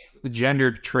not like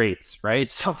gendered traits, right?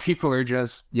 Some people are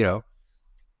just,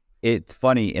 It's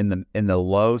funny, in the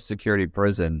low security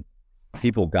prison,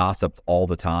 people gossip all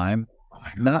the time.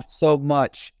 Not so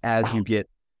much as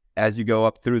you go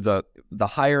up through the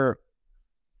higher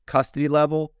custody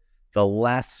level, the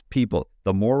less people,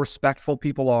 the more respectful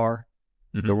people are,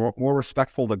 the more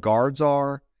respectful the guards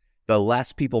are, the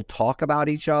less people talk about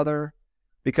each other.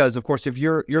 Because of course, if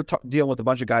you're dealing with a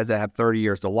bunch of guys that have 30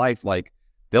 years to life, like,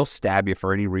 they'll stab you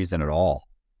for any reason at all.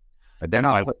 But they're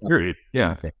not.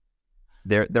 Yeah.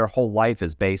 Their whole life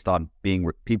is based on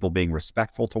people being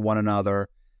respectful to one another,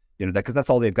 because that's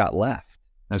all they've got left.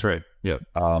 That's right. Yeah.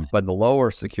 But in the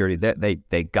lower security,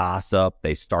 they gossip,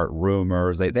 they start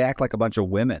rumors, they act like a bunch of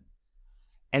women.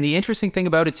 And the interesting thing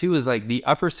about it too is, like, the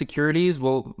upper securities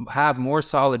will have more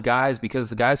solid guys, because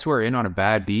the guys who are in on a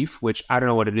bad beef, which I don't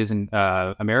know what it is in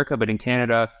America, but in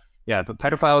Canada, yeah, the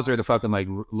pedophiles are the fucking like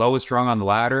lowest rung on the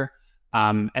ladder.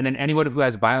 And then anyone who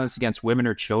has violence against women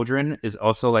or children is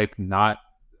also like not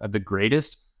the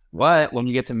greatest. But when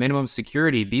you get to minimum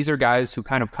security, these are guys who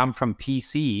kind of come from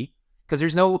PC, because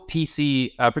there's no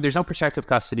PC, there's no protective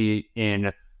custody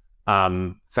in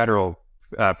federal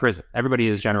prison. Everybody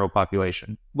is general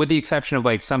population, with the exception of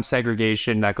like some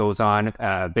segregation that goes on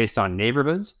based on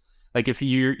neighborhoods. Like if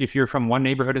you're from one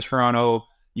neighborhood as Toronto,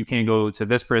 you can't go to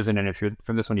this prison, and if you're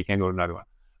from this one, you can't go to another one.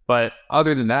 But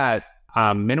other than that,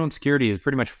 minimum security is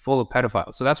pretty much full of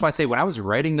pedophiles. So that's why I say, when I was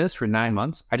writing this for 9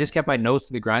 months, I just kept my nose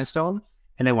to the grindstone.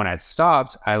 And then when I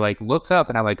stopped, I like looked up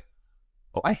and I'm like,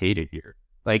 oh, I hate it here.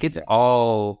 Like, it's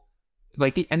all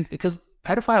like and because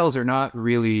pedophiles are not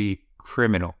really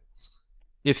criminals,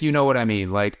 if you know what I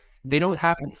mean. Like, they don't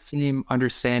have the same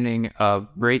understanding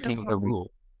of breaking the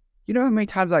rule. You know how many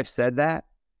times I've said that?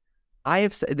 I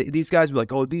have said, these guys be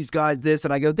like, oh, these guys this,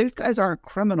 and I go, these guys aren't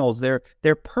criminals. They're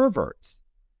perverts.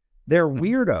 They're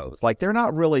weirdos. Like, they're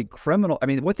not really criminal. I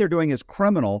mean, what they're doing is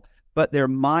criminal, but their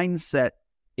mindset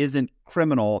isn't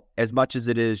criminal as much as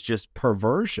it is just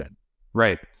perversion.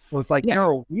 Right. So it's like,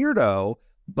 they're a weirdo,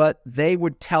 but they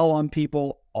would tell on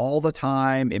people all the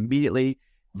time. Immediately,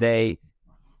 they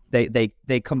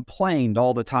complained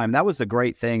all the time. That was the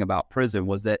great thing about prison,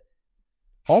 was that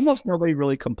almost nobody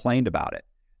really complained about it,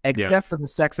 except for the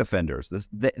sex offenders.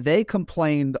 They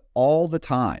complained all the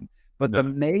time. But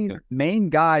the main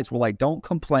guys were like, don't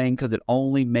complain, because it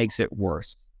only makes it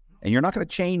worse. And you're not going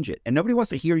to change it. And nobody wants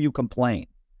to hear you complain.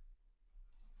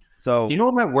 So, do you know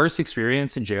what my worst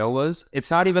experience in jail was? It's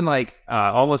not even like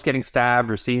almost getting stabbed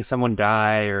or seeing someone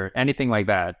die or anything like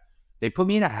that. They put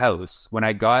me in a house when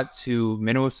I got to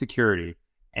minimum security.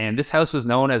 And this house was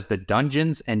known as the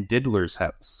Dungeons and Diddlers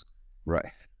house. Right.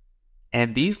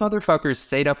 And these motherfuckers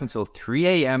stayed up until 3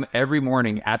 a.m. every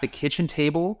morning at the kitchen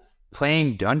table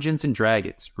playing Dungeons and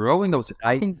Dragons, rolling those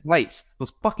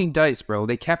fucking dice, bro.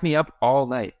 They kept me up all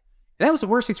night. And that was the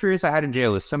worst experience I had in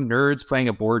jail, is some nerds playing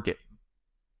a board game.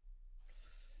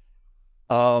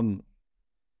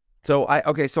 So I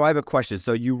have a question.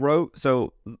 So you wrote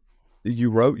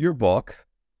your book.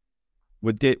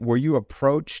 Were you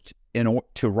approached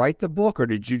to write the book, or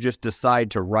did you just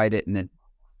decide to write it and then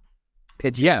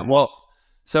pitch it? Yeah, well,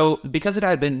 so because it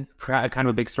had been kind of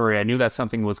a big story, I knew that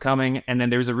something was coming. And then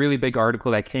there was a really big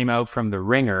article that came out from The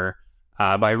Ringer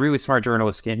by a really smart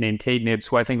journalist named Kate Nibbs,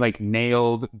 who I think like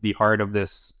nailed the heart of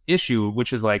this issue,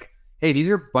 which is like, hey, these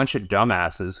are a bunch of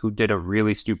dumbasses who did a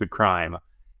really stupid crime,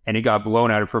 and it got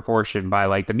blown out of proportion by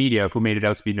like the media, who made it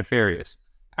out to be nefarious.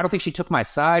 I don't think she took my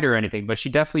side or anything, but she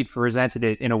definitely presented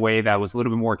it in a way that was a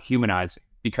little bit more humanizing,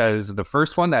 because the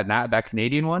first one, that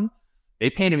Canadian one, they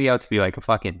painted me out to be like a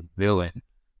fucking villain.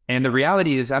 And the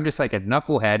reality is I'm just like a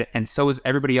knucklehead, and so is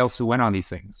everybody else who went on these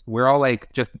things. We're all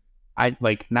like just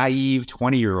naive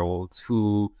 20-year-olds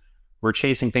who were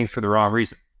chasing things for the wrong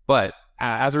reason. But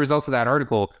as a result of that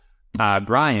article,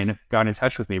 Brian got in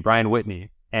touch with me, Brian Whitney,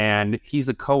 and he's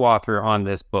a co-author on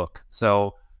this book.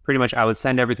 So pretty much I would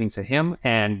send everything to him,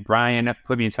 and Brian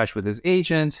put me in touch with his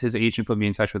agent. His agent put me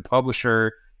in touch with the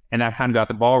publisher, and that kind of got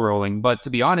the ball rolling. But to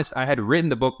be honest, I had written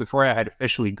the book before I had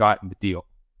officially gotten the deal.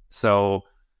 So,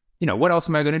 what else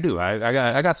am I going to do?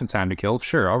 I got some time to kill.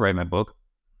 Sure, I'll write my book.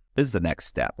 This is the next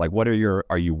step. Like,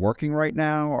 are you working right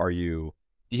now? Are you?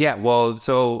 Yeah, well,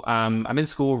 so I'm in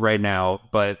school right now,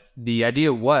 but the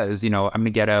idea was, I'm going to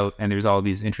get out and there's all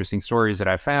these interesting stories that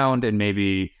I found, and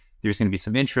maybe there's going to be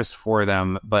some interest for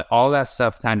them, but all that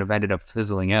stuff kind of ended up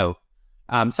fizzling out.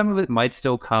 Some of it might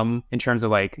still come in terms of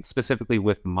like specifically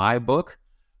with my book,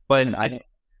 but I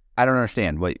don't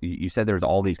understand. What you said, there's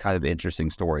all these kind of interesting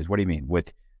stories. What do you mean,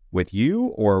 with you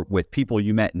or with people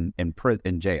you met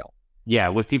in jail? Yeah,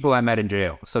 with people I met in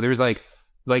jail. So there's like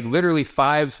literally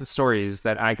 5 stories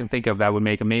that I can think of that would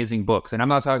make amazing books. And I'm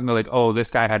not talking about like, oh, this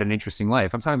guy had an interesting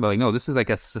life. I'm talking about like, no, this is like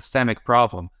a systemic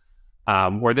problem,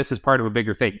 where this is part of a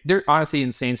bigger thing. They're honestly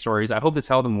insane stories. I hope to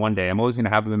tell them one day. I'm always going to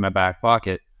have them in my back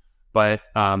pocket. But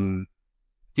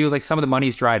feels like some of the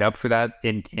money's dried up for that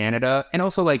in Canada. And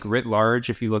also like writ large,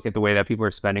 if you look at the way that people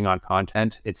are spending on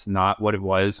content, it's not what it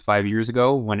was 5 years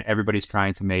ago when everybody's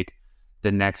trying to make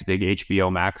the next big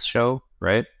HBO Max show,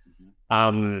 right?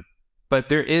 But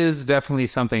there is definitely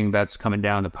something that's coming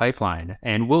down the pipeline,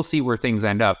 and we'll see where things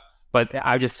end up. But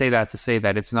I just say that to say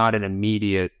that it's not an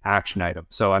immediate action item.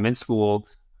 So I'm in school,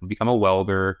 I'm become a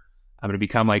welder, I'm going to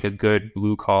become like a good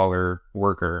blue collar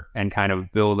worker and kind of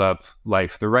build up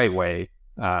life the right way,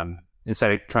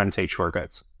 instead of trying to take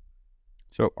shortcuts.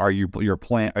 So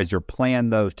is your plan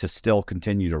though to still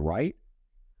continue to write?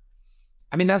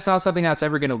 I mean, that's not something that's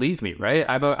ever going to leave me, right?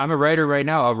 I'm a writer right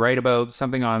now. I'll write about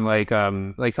something on like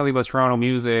something about Toronto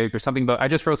music, or something about, I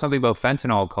just wrote something about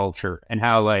fentanyl culture and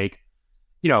how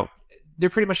they're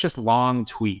pretty much just long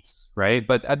tweets, right?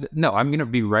 But no, I'm going to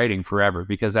be writing forever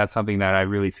because that's something that I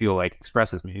really feel like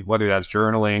expresses me, whether that's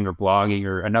journaling or blogging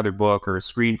or another book or a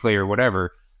screenplay or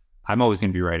whatever. I'm always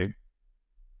going to be writing.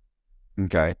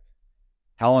 Okay.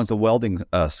 How long is the welding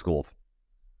school?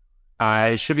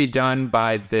 I should be done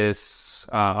by this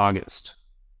August.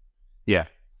 Yeah.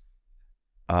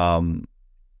 I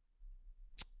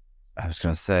was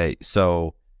going to say,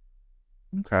 so,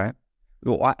 okay.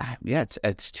 Well,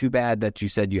 it's too bad that you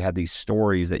said you had these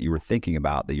stories that you were thinking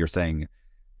about that you're saying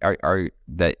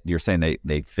that you're saying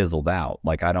they fizzled out.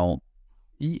 Like, I don't.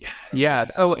 Yeah.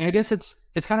 Oh, I guess it's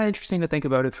kind of interesting to think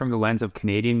about it from the lens of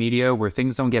Canadian media, where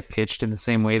things don't get pitched in the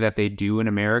same way that they do in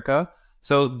America.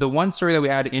 So the one story that we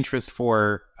had interest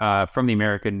for from the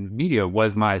American media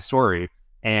was my story.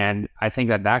 And I think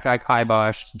that got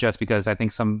kiboshed just because I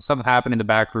think something happened in the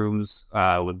back rooms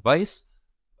with Vice.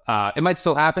 It might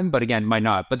still happen, but again, might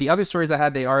not. But the other stories I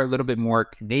had, they are a little bit more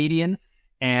Canadian.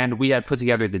 And we had put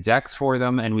together the decks for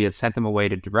them, and we had sent them away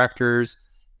to directors.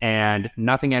 And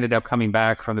nothing ended up coming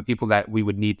back from the people that we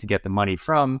would need to get the money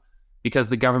from, because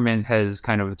the government has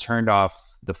kind of turned off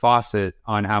the faucet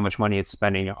on how much money it's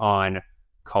spending on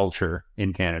culture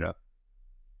in Canada.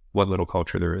 What little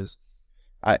culture there is.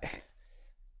 I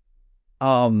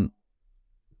was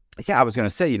going to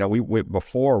say, we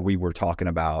before we were talking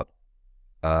about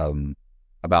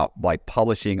like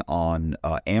publishing on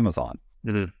Amazon.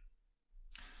 Mm-hmm.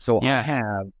 So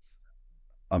yeah.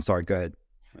 I'm sorry, go ahead.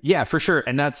 Yeah, for sure.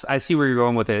 And I see where you're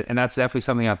going with it. And that's definitely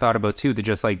something I thought about too, to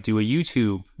just like do a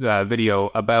YouTube video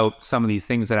about some of these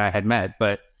things that I had met.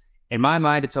 But in my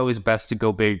mind, it's always best to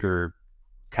go big or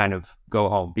kind of go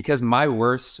home, because my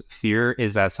worst fear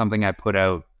is that something I put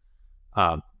out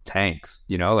tanks,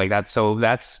 like that's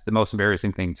the most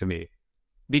embarrassing thing to me,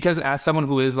 because as someone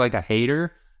who is like a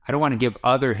hater, I don't want to give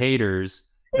other haters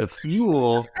the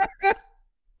fuel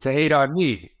to hate on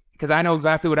me, because I know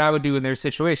exactly what I would do in their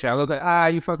situation. I look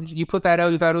like, you put that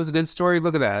out, you thought it was a good story,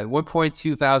 look at that,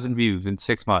 1.2 thousand views in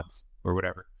 6 months or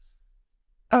whatever.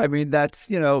 I mean, that's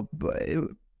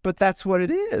but that's what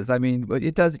it is. I mean,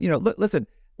 it does, listen,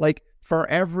 like for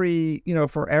every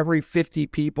 50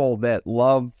 people that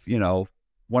love,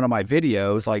 one of my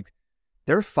videos, like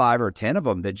there's 5 or 10 of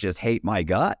them that just hate my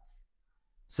guts.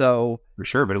 So for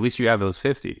sure, but at least you have those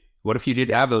 50. What if you did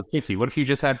have those 50? What if you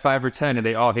just had 5 or 10 and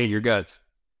they all hate your guts?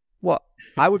 Well,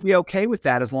 I would be okay with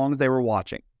that as long as they were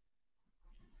watching.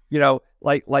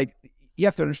 Like you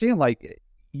have to understand, like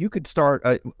you could start,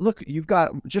 look, you've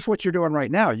got just what you're doing right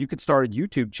now. You could start a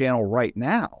YouTube channel right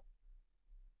now.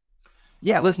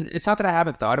 Yeah, listen, it's not that I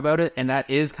haven't thought about it, and that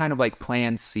is kind of like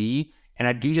plan C, And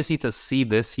I do just need to see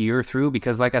this year through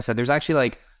because, like I said, there's actually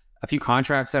like a few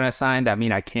contracts that I signed that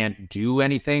mean I can't do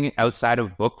anything outside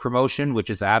of book promotion, which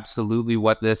is absolutely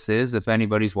what this is. If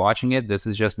anybody's watching it, this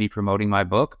is just me promoting my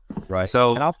book. Right.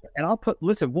 So, and I'll put,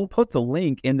 listen, we'll put the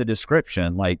link in the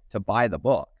description, like to buy the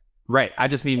book. right. I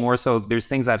just mean more so there's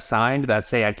things I've signed that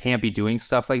say I can't be doing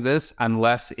stuff like this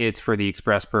unless it's for the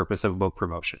express purpose of book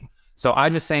promotion. So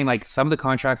I'm just saying like some of the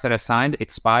contracts that I signed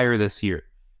expire this year.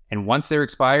 And once they're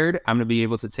expired, I'm going to be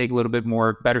able to take a little bit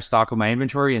more better stock of my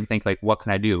inventory and think like, what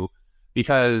can I do?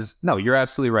 Because no, you're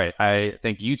absolutely right. I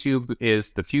think YouTube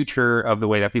is the future of the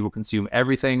way that people consume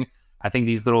everything. I think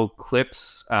these little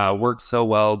clips work so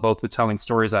well, both with telling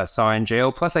stories I saw in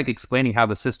jail, plus like explaining how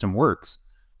the system works.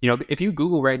 You know, if you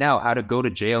Google right now how to go to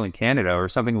jail in Canada or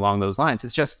something along those lines,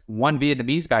 it's just one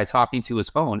Vietnamese guy talking to his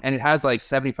phone and it has like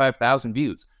 75,000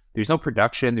 views. There's no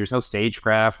production, there's no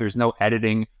stagecraft, there's no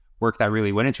editing work that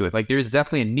really went into it. Like there's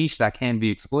definitely a niche that can be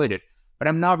exploited, but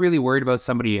I'm not really worried about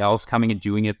somebody else coming and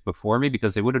doing it before me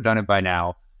because they would have done it by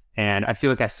now. And I feel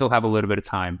like I still have a little bit of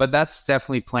time, but that's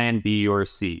definitely plan B or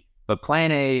C. But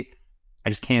plan A, I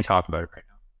just can't talk about it right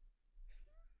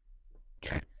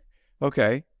now.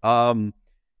 Okay.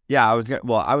 Yeah, I was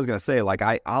gonna say like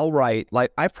I'll write,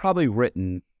 like I've probably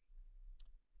written,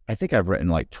 I think I've written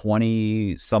like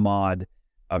 20 some odd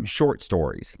short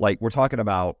stories. Like we're talking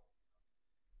about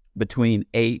between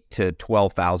 8 to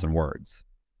 12,000 words,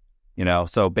 you know?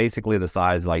 So basically the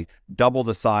size, like double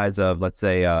the size of, let's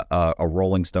say a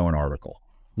Rolling Stone article.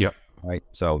 Yep. Right.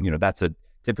 So, you know,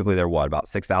 typically they're what, about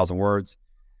 6,000 words,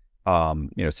 you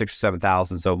know, 6 or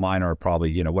 7,000. So mine are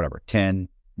probably, you know, whatever, 10,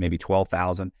 maybe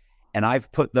 12,000. And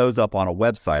I've put those up on a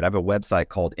website. I have a website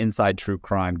called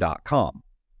InsideTrueCrime.com.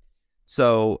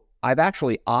 So I've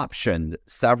actually optioned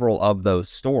several of those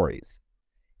stories.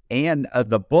 And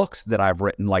the books that I've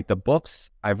written, like the books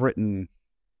I've written, you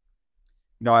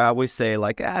know, I always say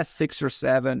like 6 or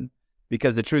 7,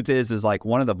 because the truth is like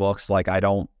one of the books, like I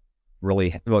don't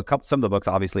really, well, some of the books,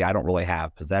 obviously I don't really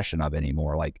have possession of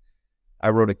anymore. Like I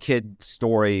wrote a kid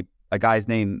story, a guy's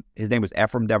name, his name was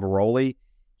Ephraim Deveroli.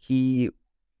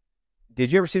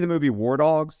 Did you ever see the movie War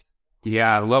Dogs?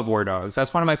 Yeah, I love War Dogs.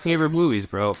 That's one of my favorite movies,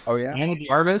 bro. Oh yeah? Anna de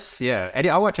Armas? Yeah.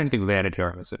 I'll watch anything with Anna de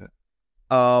Armas in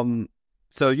it.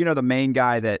 So you know the main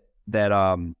guy that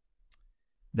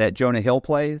Jonah Hill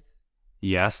plays?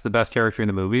 Yes, the best character in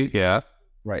the movie. Yeah.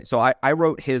 Right. So I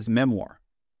wrote his memoir.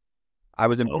 I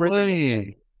was in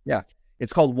prison. Yeah.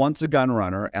 It's called Once a Gun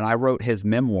Runner, and I wrote his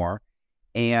memoir.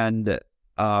 And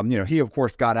you know, he of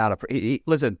course got out of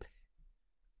listen,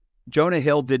 Jonah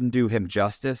Hill didn't do him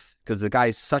justice because the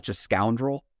guy's such a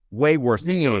scoundrel. Way worse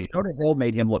than Jonah Hill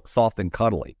made him look soft and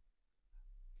cuddly.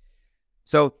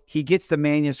 So he gets the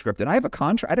manuscript, and I had a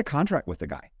contract with the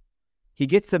guy. He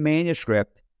gets the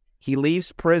manuscript, he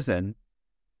leaves prison,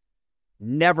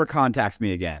 never contacts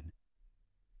me again.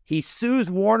 He sues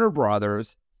Warner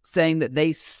Brothers, saying that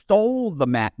they stole the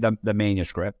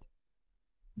manuscript.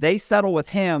 They settle with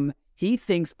him. He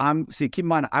thinks keep in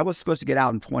mind, I was supposed to get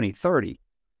out in 2030.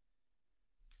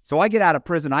 So I get out of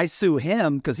prison, I sue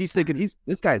him because he's thinking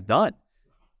this guy's done.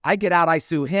 I get out, I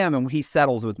sue him, and he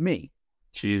settles with me.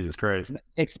 Jesus Christ.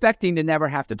 Expecting to never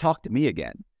have to talk to me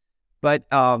again. But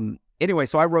anyway,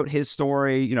 so I wrote his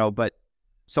story, you know, but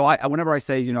so whenever I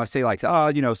say, you know, I say like,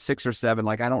 you know, 6 or 7,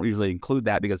 like I don't usually include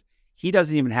that because he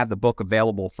doesn't even have the book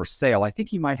available for sale. I think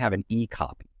he might have an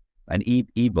e-copy, an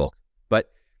e-book, but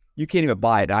you can't even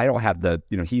buy it. I don't have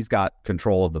he's got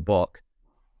control of the book.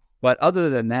 But other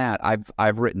than that,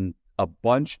 I've written a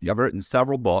bunch. I've written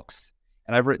several books,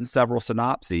 and I've written several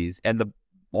synopses, and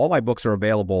all my books are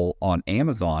available on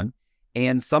Amazon.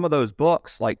 And some of those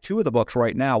books, like 2 of the books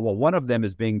right now, well, one of them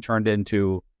is being turned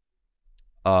into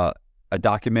a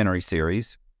documentary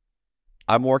series.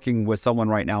 I'm working with someone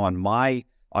right now on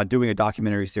doing a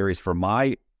documentary series for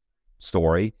my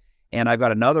story, and I've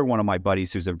got another one of my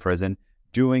buddies who's in prison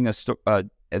doing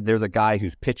there's a guy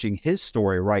who's pitching his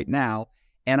story right now.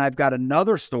 And I've got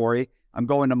another story. I'm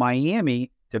going to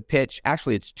Miami to pitch.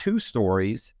 Actually, it's 2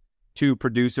 stories to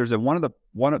producers, and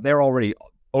they're already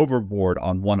overboard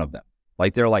on one of them.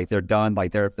 Like they're done.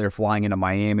 Like they're flying into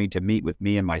Miami to meet with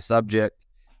me and my subject.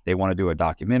 They want to do a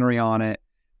documentary on it.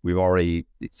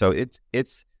 So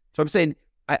I'm saying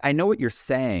I know what you're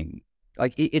saying.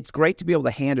 Like it's great to be able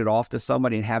to hand it off to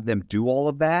somebody and have them do all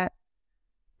of that,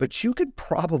 but you could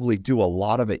probably do a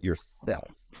lot of it yourself.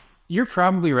 You're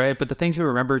probably right, but the thing to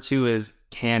remember too is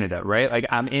Canada, right? Like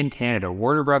I'm in Canada.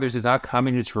 Warner Brothers is not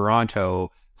coming to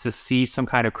Toronto to see some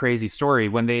kind of crazy story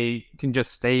when they can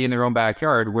just stay in their own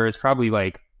backyard, where it's probably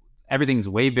like everything's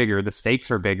way bigger. The stakes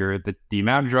are bigger. The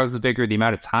amount of drugs is bigger. The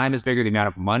amount of time is bigger. The amount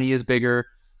of money is bigger.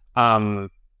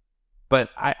 But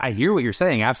I hear what you're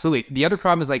saying. Absolutely. The other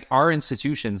problem is like our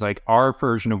institutions, like our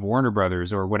version of Warner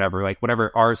Brothers or whatever, like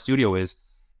whatever our studio is,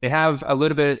 they have a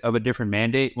little bit of a different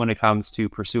mandate when it comes to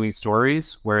pursuing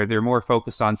stories, where they're more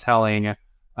focused on telling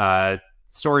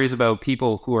stories about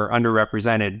people who are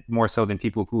underrepresented more so than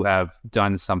people who have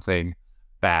done something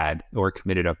bad or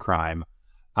committed a crime.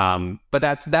 But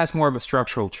that's more of a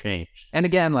structural change. And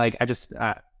again, like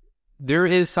there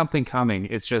is something coming.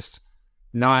 It's just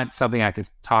not something I can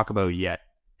talk about yet.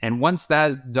 And once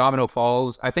that domino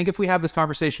falls, I think if we have this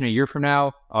conversation a year from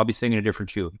now, I'll be singing a different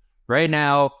tune. Right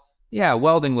now, yeah,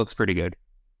 welding looks pretty good.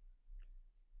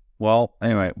 Well,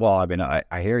 anyway, I mean,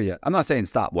 I hear you. I'm not saying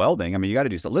stop welding. I mean, you got to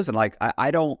do so. Listen, like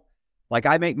I don't, like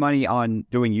I make money on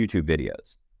doing YouTube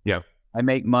videos. Yeah. I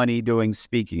make money doing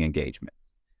speaking engagements.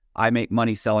 I make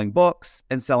money selling books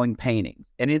and selling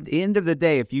paintings. And at the end of the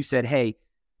day, if you said, hey,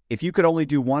 if you could only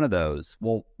do one of those,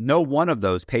 well, no one of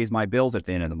those pays my bills at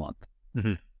the end of the month.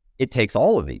 Mm-hmm. It takes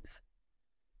all of these.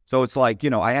 So it's like,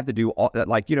 I have to do all that,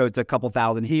 like, it's a couple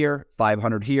thousand here,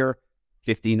 500 here,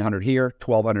 1,500 here,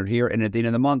 1,200 here. And at the end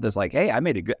of the month, it's like, hey, I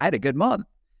had a good month.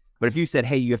 But if you said,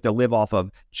 hey, you have to live off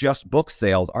of just book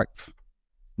sales,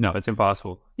 no, it's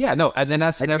impossible. Yeah, no. And then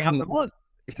that's definitely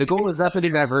the goal is definitely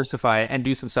to diversify and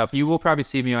do some stuff. You will probably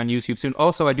see me on YouTube soon.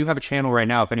 Also, I do have a channel right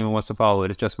now if anyone wants to follow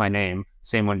it. It's just my name,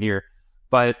 same one here.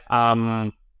 But yeah,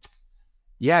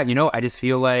 I just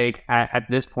feel like at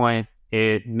this point,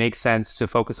 it makes sense to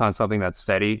focus on something that's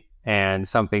steady and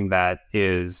something that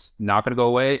is not going to go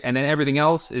away. And then everything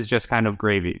else is just kind of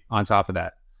gravy on top of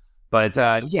that. But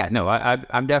yeah, no,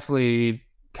 I'm definitely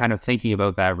kind of thinking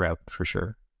about that route for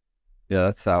sure. Yeah,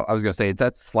 that's how I was going to say.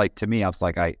 That's like, to me, I was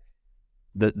like,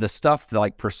 the stuff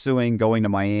like pursuing going to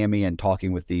Miami and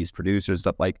talking with these producers,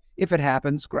 stuff like, if it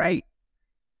happens, great.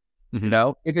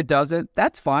 Mm-hmm. If it doesn't,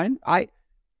 that's fine. I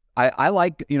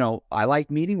like, I like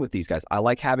meeting with these guys. I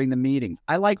like having the meetings.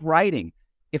 I like writing.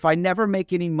 If I never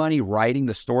make any money writing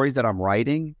the stories that I'm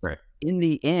writing, right, in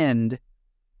the end,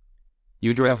 you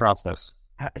enjoy the process.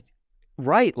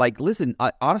 Right. Like, listen,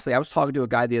 honestly, I was talking to a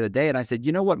guy the other day and I said,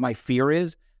 you know what my fear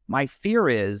is? My fear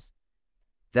is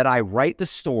that I write the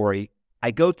story,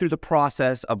 I go through the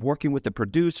process of working with the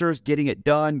producers, getting it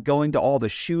done, going to all the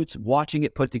shoots, watching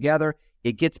it put together.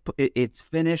 It's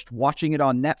finished, watching it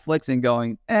on Netflix and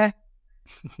going,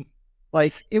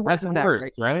 like it wasn't that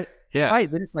worse, right? Yeah. Right.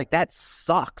 Then it's like, that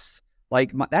sucks.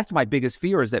 Like that's my biggest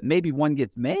fear, is that maybe one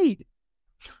gets made,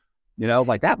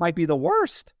 like that might be the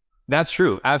worst. That's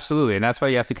true. Absolutely. And that's why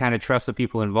you have to kind of trust the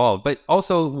people involved. But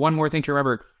also one more thing to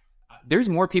remember, there's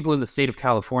more people in the state of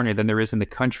California than there is in the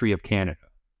country of Canada.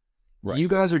 Right. You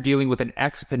guys are dealing with an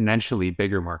exponentially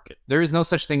bigger market. There is no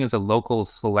such thing as a local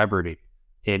celebrity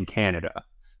in Canada,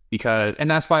 and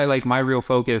that's why like my real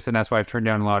focus, and that's why I've turned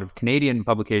down a lot of Canadian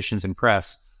publications and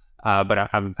press. But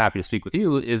I'm happy to speak with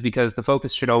you, is because the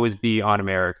focus should always be on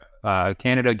America.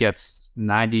 Canada gets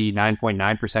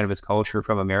 99.9% of its culture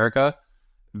from America.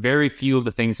 Very few of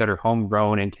the things that are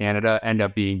homegrown in Canada end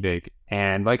up being big.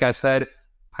 And like I said, if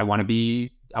I want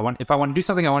to do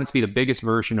something, I want it to be the biggest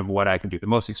version of what I can do, the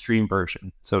most extreme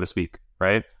version, so to speak,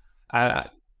 right?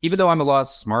 Even though I'm a lot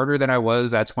smarter than I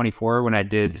was at 24 when I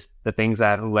did the things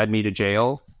that led me to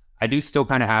jail, I do still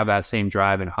kind of have that same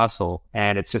drive and hustle,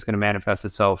 and it's just going to manifest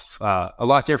itself a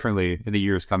lot differently in the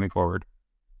years coming forward.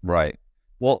 Right.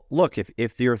 Well, look,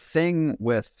 if your thing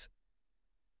with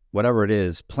whatever it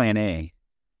is, plan A,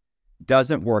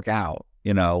 doesn't work out,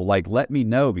 like let me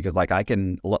know, because like I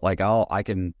can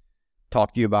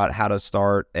talk to you about how to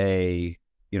start if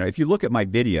you look at my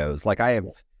videos, like I have,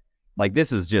 like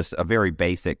this is just a very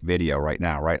basic video right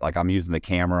now, right? Like I'm using the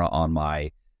camera on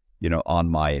my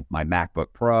my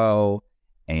MacBook Pro,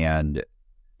 and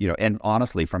and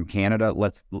honestly, from Canada,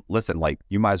 listen, like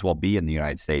you might as well be in the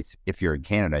United States if you're in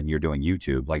Canada and you're doing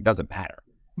YouTube, like doesn't matter.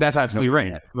 That's absolutely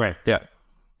right. Right. Yeah.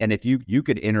 And if you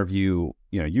could interview,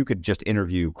 you could just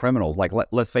interview criminals. Like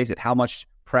let's face it, how much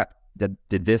prep did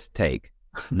this take?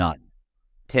 None.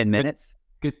 10 minutes.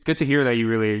 Good to hear that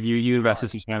you invested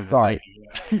some time. Sorry.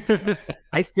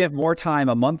 I spent more time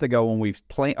a month ago when we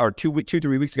played, or 3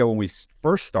 weeks ago when we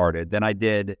first started, than I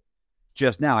did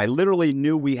just now. I literally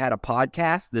knew we had a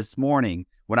podcast this morning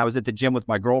when I was at the gym with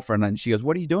my girlfriend, and she goes,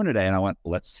 "What are you doing today?" And I went,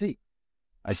 "Let's see."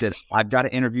 I said, "I've got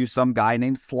to interview some guy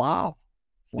named Slav."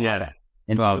 Yeah.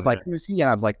 And she was like, "Who's he?" And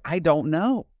I was like, "I don't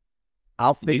know.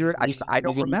 I'll figure it." I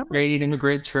don't remember. Canadian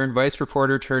immigrant turned vice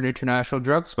reporter turned international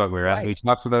drug smuggler, as we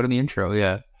talked about in the intro.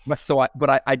 Yeah.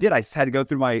 But I did. I had to go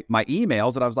through my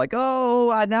emails, and I was like,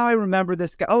 now I remember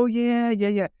this guy. Oh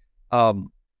yeah.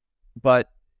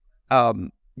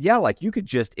 yeah, like you could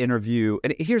just interview.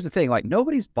 And here's the thing, like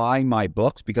nobody's buying my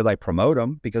books because I promote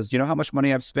them, because you know how much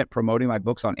money I've spent promoting my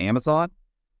books on Amazon?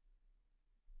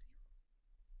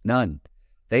 None.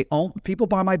 People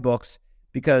buy my books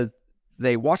because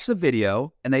they watch the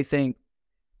video and they think,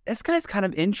 this guy's kind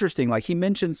of interesting. Like he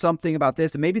mentioned something about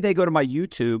this, and maybe they go to my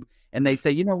YouTube and they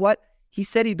say, you know what? He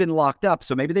said he'd been locked up.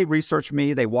 So maybe they research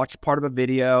me, they watch part of a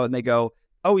video and they go,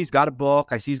 oh, he's got a book.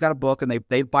 I see he's got a book, and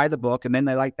they buy the book, and then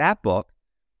they like that book.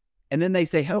 And then they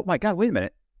say, oh my God, wait a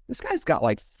minute. This guy's got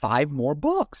like 5 more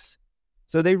books.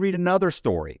 So they read another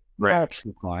story, Right.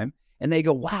 true crime, and they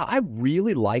go, wow, I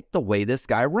really like the way this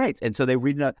guy writes. And so they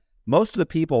read most of the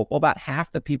people, well, about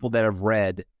half the people that have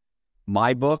read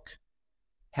my book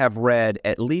have read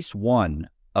at least one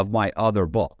of my other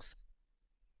books.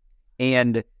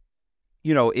 And,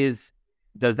 you know,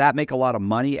 does that make a lot of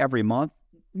money every month?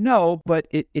 No, but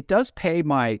it does pay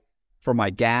for my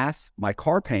gas, my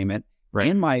car payment, Right.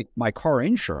 and my car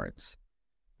insurance.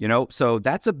 You know, so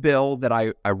that's a bill that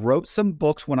I wrote some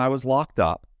books when I was locked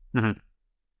up, Mhm.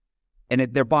 and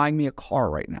they're buying me a car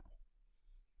right now.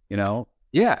 You know?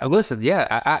 Yeah, listen, yeah,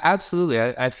 I absolutely.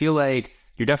 I feel like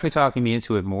you're definitely talking me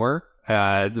into it more.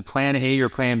 The plan A or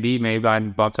plan B may have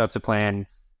gotten bumped up to plan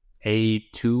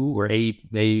A2 or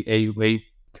A3.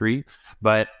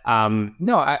 But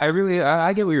no, I really,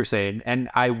 I get what you're saying. And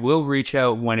I will reach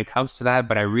out when it comes to that.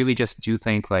 But I really just do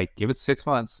think, like, give it 6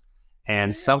 months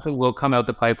and something will come out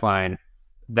the pipeline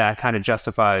that kind of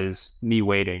justifies me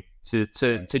waiting to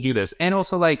do this. And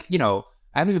also, like, you know,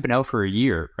 I haven't even been out for a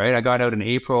year, right? I got out in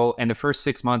April, and the first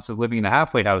 6 months of living in the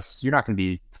halfway house, you're not going to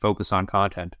be focused on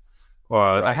content.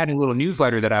 Or I had a little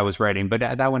newsletter that I was writing, but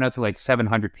that went out to like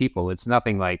 700 people. It's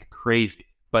nothing like crazy.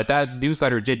 But that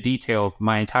newsletter did detail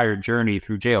my entire journey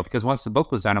through jail, because once the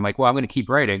book was done, I'm like, well, I'm going to keep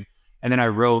writing. And then I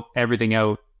wrote everything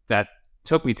out that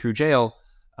took me through jail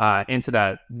into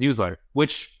that newsletter,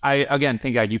 which I, again,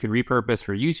 think that you can repurpose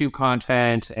for YouTube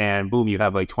content, and boom, you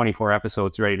have like 24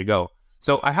 episodes ready to go.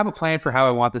 So I have a plan for how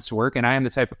I want this to work. And I am the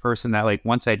type of person that, like,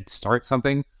 once I start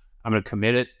something, I'm going to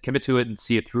commit to it and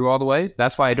see it through all the way.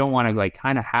 That's why I don't want to, like,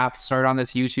 kind of half start on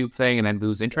this YouTube thing and then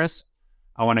lose interest.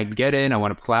 I want to get in, I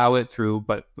want to plow it through.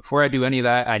 But before I do any of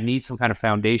that, I need some kind of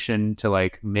foundation to,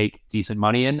 like, make decent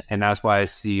money in. And that's why I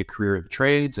see a career of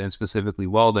trades, and specifically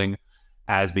welding,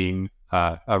 as being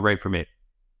right for me.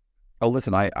 Oh,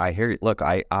 listen, I hear you. Look,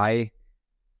 I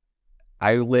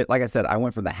lit, like I said, I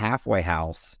went from the halfway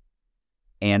house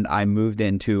and I moved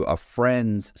into a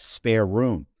friend's spare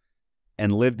room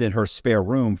and lived in her spare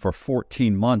room for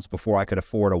 14 months before I could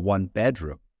afford a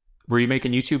 1-bedroom. Were you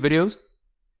making YouTube videos?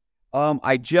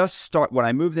 When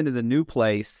I moved into the new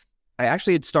place, I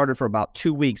actually had started for about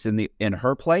 2 weeks in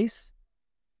her place.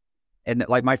 And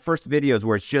like my first videos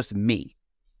where it's just me.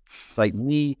 It's like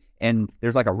me, and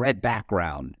there's like a red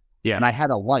background. Yeah. And I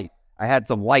had a light. I had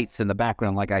some lights in the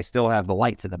background, like I still have the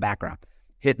lights in the background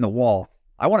hitting the wall.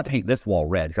 I want to paint this wall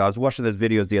red, because I was watching those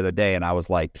videos the other day and I was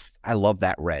like, I love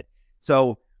that red.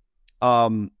 So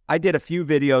I did a few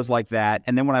videos like that.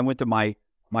 And then when I went to my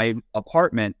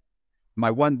apartment, my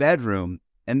 1-bedroom,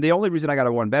 and the only reason I got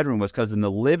a 1-bedroom was because in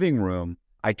the living room,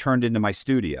 I turned into my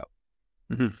studio.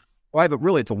 Mm-hmm. Well, but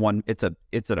really it's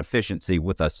an efficiency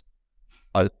with a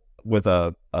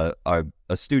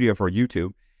studio for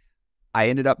YouTube. I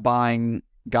ended up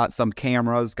got some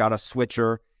cameras, got a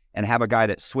switcher, and have a guy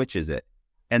that switches it.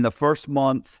 And the first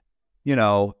month, you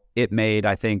know, it made,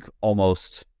 I think,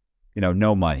 almost, you know,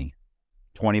 no money,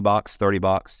 $20,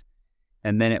 $30.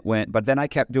 And then but then I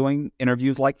kept doing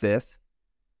interviews like this.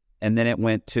 And then it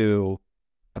went to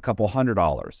a couple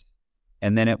 $100.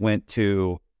 And then it went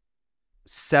to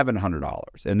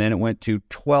 $700. And then it went to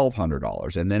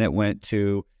 $1,200. And then it went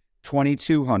to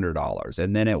 $2,200.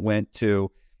 And then it went to,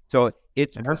 so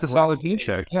it's. And that's a solid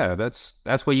paycheck. Yeah, that's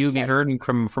what you'd be earning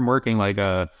from working like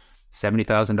a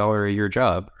 $70,000 a year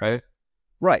job, right?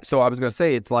 Right. So I was going to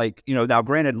say, it's like, you know, now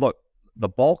granted, look, the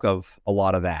bulk of a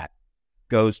lot of that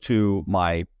goes to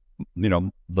my, you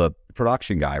know, the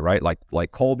production guy, right?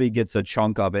 Like Colby gets a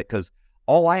chunk of it, because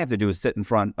all I have to do is sit in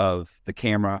front of the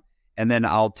camera, and then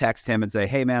I'll text him and say,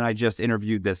 hey man, I just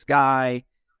interviewed this guy,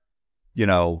 you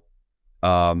know,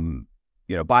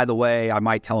 by the way, I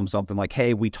might tell him something like,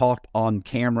 hey, we talked on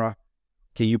camera.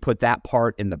 Can you put that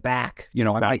part in the back? You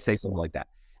know, I might say something like that.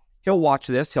 He'll watch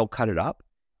this. He'll cut it up.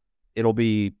 It'll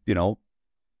be, you know,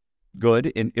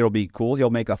 good, and it'll be cool.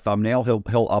 He'll make a thumbnail. He'll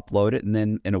upload it. And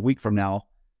then in a week from now,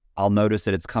 I'll notice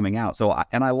that it's coming out. So,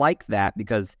 I like that,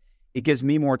 because it gives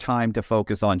me more time to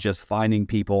focus on just finding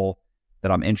people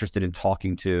that I'm interested in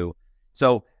talking to.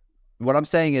 So what I'm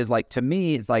saying is, like, to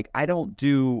me, it's like, I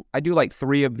do like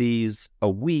 3 of these a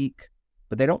week,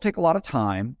 but they don't take a lot of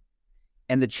time.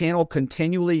 And the channel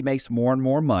continually makes more and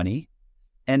more money.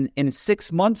 And in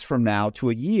 6 months from now to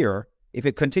a year, if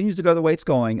it continues to go the way it's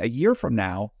going, a year from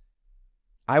now,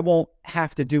 I won't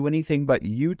have to do anything but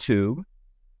YouTube.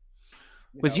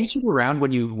 Was YouTube around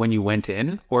when you went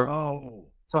in, or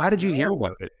so how did you hear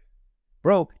about it?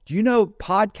 Bro, do you know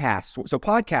podcasts? So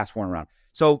podcasts weren't around.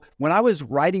 So when I was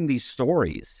writing these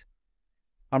stories,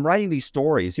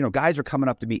 guys are coming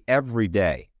up to me every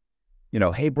day.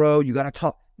 Hey, bro, you got to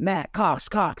talk. Matt, Cox.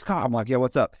 I'm like, yeah,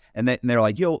 what's up? And they're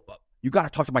like, yo, you got to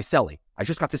talk to my celly. I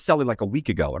just got this celly like a week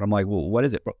ago. And I'm like, well, what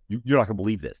is it, bro? You're not going to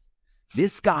believe this.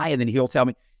 This guy, and then he'll tell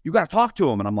me, you got to talk to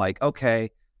him. And I'm like,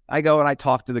 okay. I go and I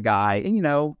talk to the guy, and,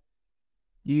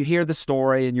 you hear the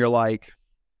story, and you're like,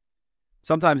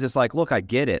 sometimes it's like, look, I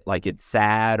get it. Like, it's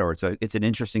sad, or it's an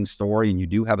interesting story, and you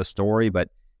do have a story, but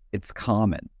it's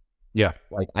common. Yeah.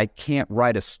 Like, I can't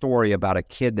write a story about a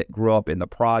kid that grew up in the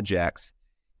projects.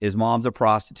 His mom's a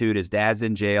prostitute. His dad's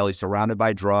in jail. He's surrounded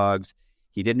by drugs.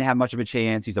 He didn't have much of a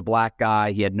chance. He's a black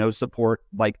guy. He had no support.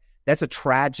 Like, that's a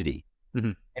tragedy.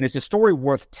 Mm-hmm. And it's a story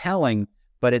worth telling,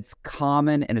 but it's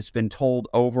common and it's been told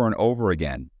over and over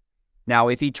again. Now,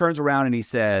 if he turns around and he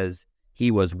says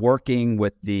he was working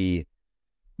with the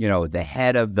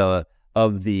head of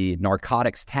the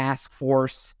narcotics task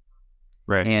force,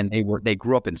 right, and they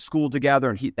grew up in school together,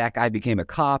 and that guy became a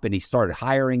cop, and he started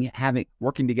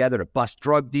working together to bust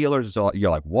drug dealers. So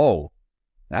you're like, whoa,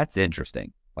 that's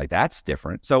interesting. Like, that's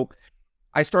different. So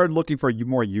I started looking for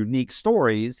more unique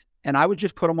stories, and I would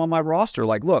just put them on my roster.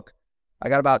 Like, look, I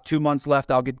got about 2 months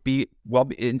left.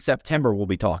 In September, we'll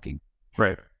be talking.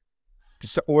 Right.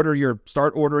 Just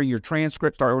start ordering your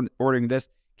transcript, start ordering this.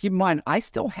 Keep in mind, I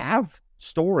still have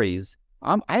stories.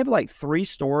 I have like 3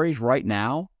 stories right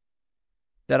now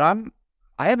that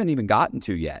I haven't even gotten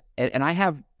to yet. And I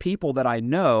have people that I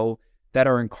know that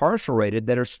are incarcerated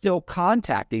that are still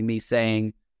contacting me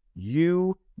saying,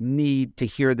 you need to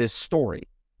hear this story.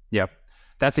 Yep.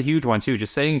 That's a huge one too.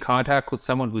 Just staying in contact with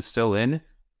someone who's still in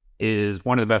is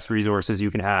one of the best resources you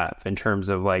can have in terms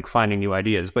of like finding new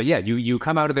ideas. But yeah, you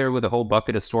come out of there with a whole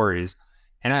bucket of stories.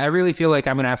 And I really feel like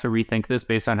I'm going to have to rethink this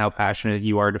based on how passionate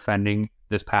you are defending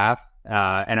this path.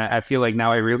 And I feel like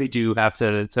now I really do have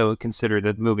to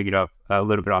consider moving it up a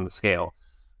little bit on the scale.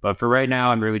 But for right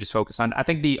now, I'm really just focused on, I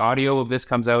think the audio of this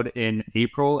comes out in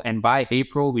April. And by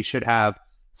April, we should have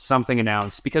something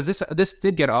announced, because this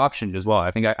did get optioned as well.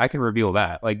 I think I can reveal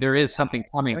that. Like, there is something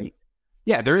coming. Right.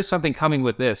 Yeah, there is something coming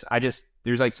with this.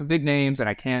 There's like some big names, and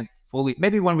I can't fully,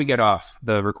 maybe when we get off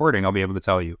the recording, I'll be able to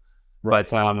tell you. Right.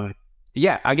 But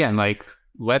yeah, again, like,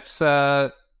 let's, I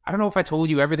don't know if I told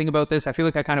you everything about this. I feel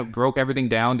like I kind of broke everything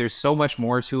down. There's so much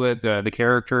more to it. The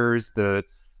characters, the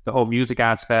whole music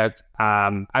aspect.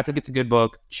 I think it's a good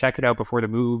book. Check it out before the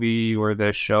movie or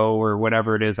the show or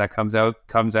whatever it is that comes out.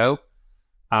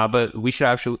 But we should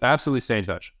absolutely stay in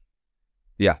touch.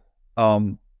 Yeah.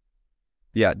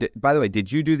 Yeah. By the way, did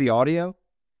you do the audio?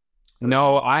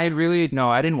 No, I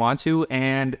didn't want to.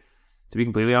 And to be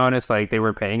completely honest, like, they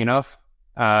weren't paying enough.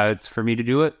 It's for me to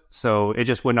do it. So it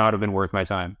just would not have been worth my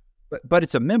time. But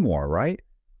it's a memoir, right?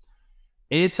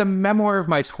 It's a memoir of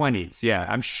my 20s. Yeah.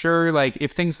 I'm sure, like,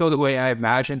 if things go the way I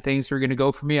imagine things are going to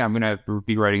go for me, I'm going to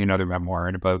be writing another memoir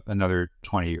in about another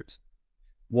 20 years.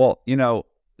 Well,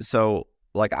 so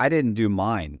like, I didn't do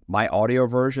mine. My audio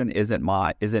version isn't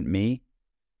me,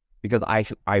 because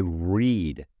I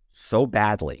read so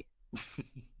badly.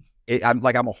 I'm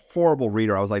a horrible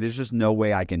reader. I was like, there's just no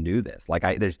way I can do this. Like,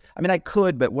 I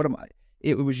could, but what am I?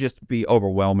 It would just be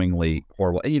overwhelmingly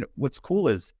horrible. And what's cool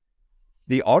is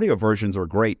the audio versions are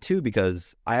great too,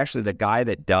 because the guy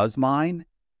that does mine,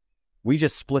 we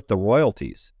just split the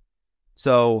royalties.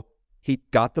 So he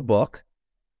got the book,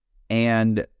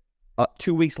 and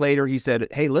 2 weeks later he said,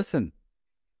 hey, listen,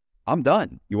 I'm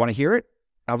done. You want to hear it?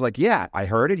 I was like, yeah, I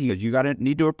heard it. He goes, you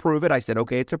need to approve it. I said,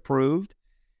 okay, it's approved.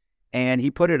 And he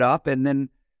put it up, and then,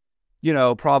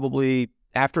 probably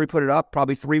after he put it up,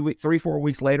 probably 4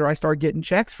 weeks later, I started getting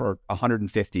checks for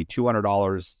 $150,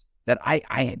 $200 that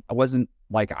I wasn't,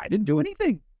 like, I didn't do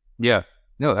anything. Yeah,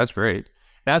 no, that's great.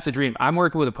 That's the dream. I'm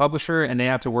working with a publisher, and they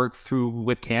have to work through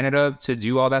with Canada to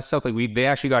do all that stuff. Like, they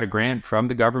actually got a grant from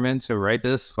the government to write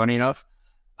this, funny enough.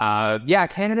 Yeah,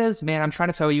 Canada's, man, I'm trying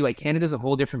to tell you, like, Canada's a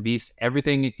whole different beast.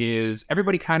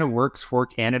 Everybody kind of works for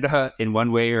Canada in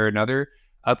one way or another.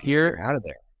 Up here, you're out of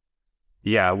there.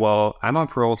 Yeah, well, I'm on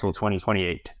parole till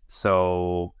 2028.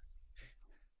 So,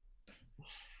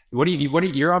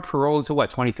 you're on parole until what,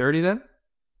 2030 then?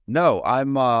 No, I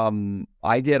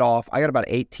got about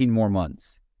 18 more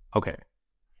months. Okay.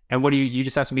 And what you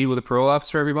just have to meet with a parole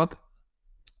officer every month?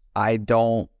 I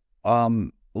don't,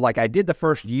 like I did the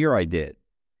first year I did,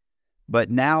 but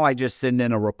now I just send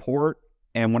in a report.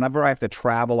 And whenever I have to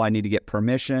travel, I need to get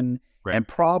permission. Right. And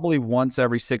probably once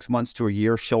every 6 months to a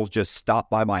year, she'll just stop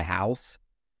by my house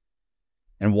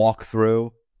and walk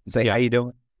through and say, how you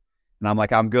doing? And I'm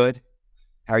like, I'm good.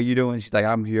 How are you doing? She's like,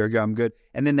 I'm here. I'm good.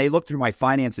 And then they look through my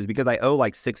finances because I owe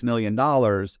like $6 million.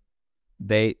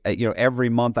 They, every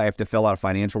month I have to fill out a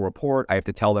financial report. I have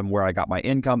to tell them where I got my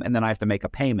income, and then I have to make a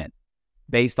payment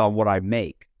based on what I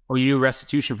make. Oh, you do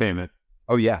restitution payment?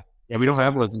 Oh, yeah. Yeah, we don't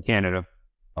have those in Canada.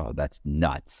 Oh, that's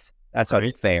nuts. That's Right.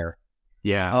 unfair.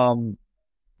 Yeah.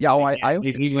 Yeah. Oh, I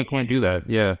even can't do that.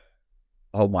 Yeah.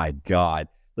 Oh my God.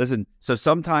 Listen, so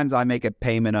sometimes I make a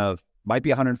payment of, might be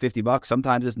 $150.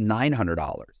 Sometimes it's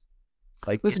 $900.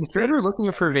 Like, listen, if you're ever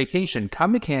looking for a vacation,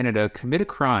 come to Canada, commit a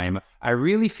crime. I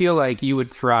really feel like you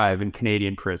would thrive in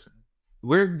Canadian prison.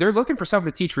 They're looking for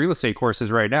someone to teach real estate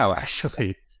courses right now,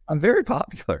 actually. I'm very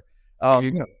popular. There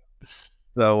you go.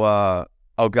 So,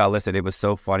 oh God, listen, it was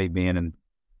so funny being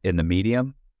in the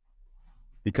medium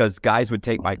because guys would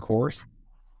take my course.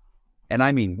 And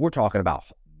I mean, we're talking about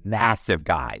massive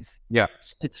guys. Yeah.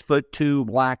 6'2",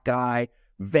 black guy,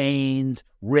 veins,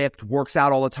 ripped, works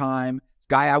out all the time.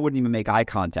 Guy I wouldn't even make eye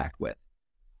contact with.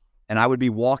 And I would be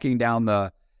walking down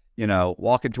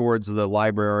walking towards the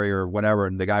library or whatever,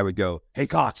 and the guy would go, hey,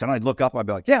 Cox. And I'd look up, I'd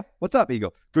be like, yeah, what's up? He'd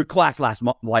go, good class last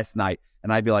night.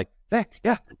 And I'd be like,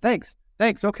 yeah, thanks,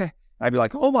 okay. I'd be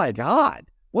like, oh my God,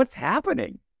 what's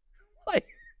happening? Like,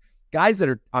 guys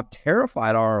that I'm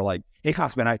terrified are like, hey,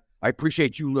 Cox, man, I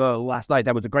appreciate you last night.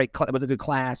 That was a good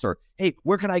class. Or, hey,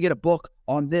 where can I get a book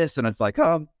on this? And it's like,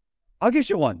 I'll get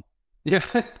you one. Yeah,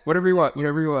 whatever you want.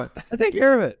 I take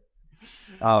care of it.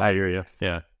 I hear you.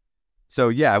 Yeah. So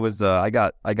yeah, I was I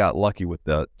got lucky with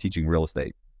the teaching real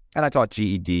estate, and I taught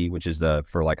GED, which is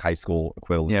for like high school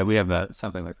equivalent. Yeah, we have that,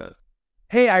 something like that.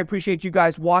 Hey, I appreciate you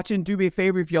guys watching. Do me a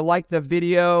favor, if you like the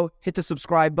video, hit the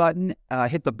subscribe button,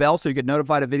 hit the bell so you get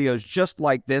notified of videos just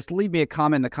like this. Leave me a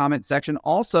comment in the comment section.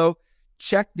 Also,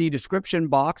 check the description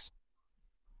box.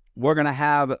 We're gonna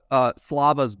have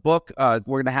Slava's book.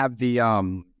 We're gonna have the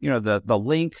the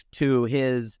link to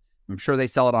his. I'm sure they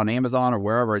sell it on Amazon or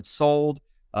wherever it's sold.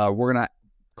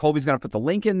 Colby's gonna put the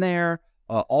link in there.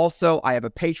 Also, I have a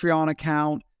Patreon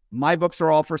account. My books are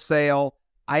all for sale.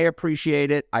 I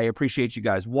appreciate it. I appreciate you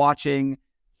guys watching.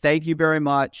 Thank you very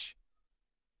much.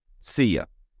 See ya.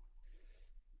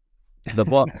 The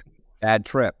book, Bad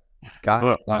Trip.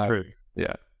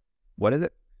 Yeah. What is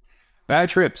it? Bad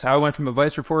Trips, how I went from a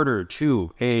Vice reporter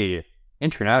to a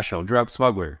international drug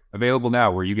smuggler. Available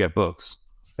now where you get books.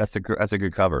 That's a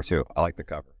good cover too. I like the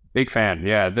cover. Big fan.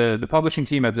 Yeah, the publishing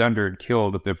team at Zundert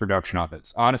killed the production of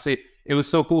it. Honestly, it was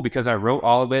so cool because I wrote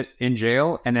all of it in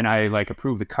jail, and then I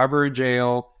approved the cover in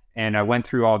jail, and I went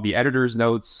through all the editor's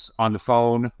notes on the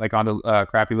phone, like on the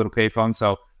crappy little payphone.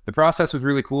 So the process was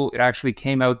really cool. It actually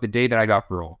came out the day that I got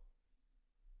parole.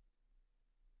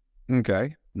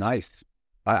 Okay, nice.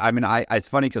 I mean, it's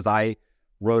funny because I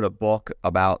wrote a book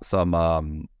about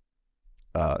some,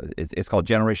 it's called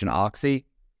Generation Oxy,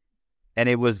 and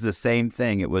it was the same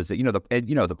thing. It was,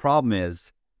 the problem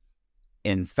is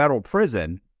in federal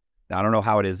prison, I don't know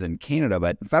how it is in Canada,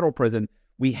 but in federal prison,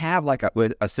 we have like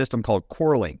a system called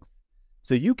core links.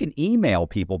 So you can email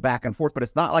people back and forth, but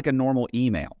it's not like a normal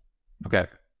email. Okay.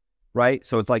 Right?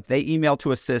 So it's like they email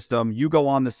to a system, you go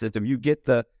on the system, you get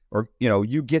the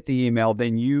email,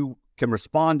 then you can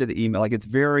respond to the email. Like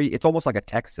it's almost like a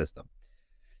text system.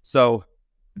 So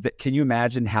can you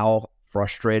imagine how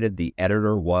frustrated the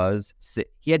editor was?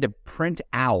 He had to print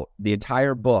out the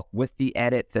entire book with the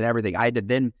edits and everything. I had to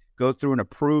then go through and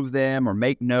approve them or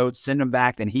make notes, send them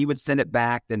back, then he would send it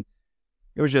back. Then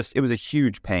it was a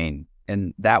huge pain.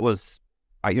 And that was,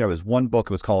 it was one book.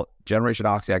 It was called Generation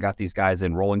Oxy. I got these guys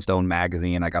in Rolling Stone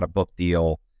magazine. I got a book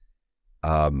deal.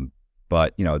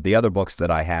 But the other books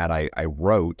that I had, I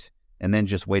wrote and then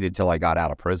just waited till I got out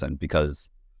of prison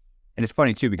and it's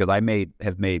funny too, because I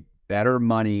have made better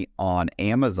money on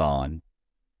Amazon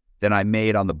than I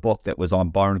made on the book that was on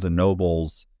Barnes and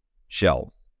Noble's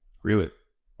shelf. Really?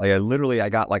 Like I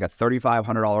got like a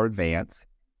 $3,500 advance,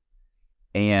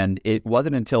 and it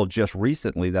wasn't until just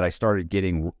recently that I started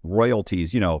getting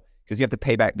royalties, because you have to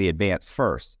pay back the advance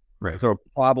first. Right. So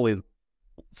probably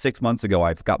 6 months ago,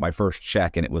 I got my first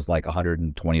check, and it was like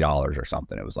 $120 or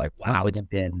something. It was like, wow, it's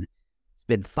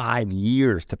been 5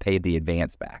 years to pay the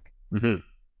advance back. Mm-hmm.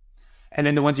 And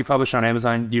then the ones you publish on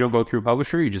Amazon, you don't go through a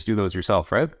publisher, you just do those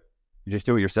yourself, right? You just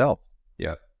do it yourself.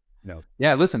 Yeah.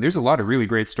 Yeah, listen, there's a lot of really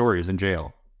great stories in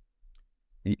jail.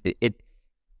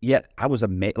 Yet I was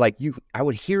amazed. Like I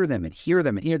would hear them and hear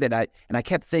that. And I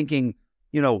kept thinking,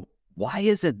 why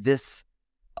isn't this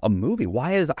a movie?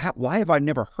 Why have I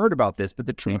never heard about this? But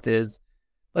the truth is,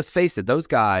 let's face it, those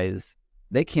guys,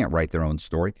 they can't write their own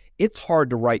story. It's hard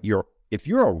to write if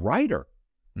you're a writer,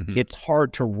 it's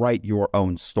hard to write your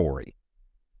own story.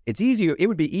 It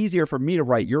would be easier for me to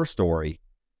write your story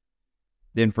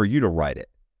than for you to write it.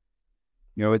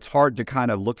 It's hard to kind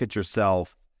of look at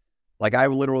yourself. Like I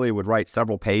literally would write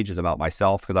several pages about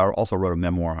myself because I also wrote a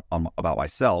memoir about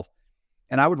myself.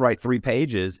 And I would write 3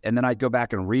 pages and then I'd go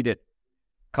back and read it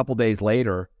a couple days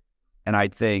later and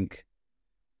I'd think,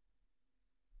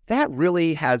 that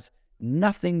really has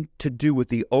nothing to do with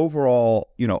the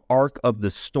overall, arc of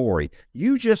the story.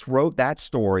 You just wrote that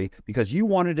story because you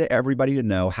wanted everybody to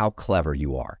know how clever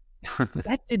you are.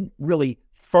 That didn't really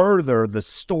further the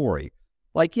story.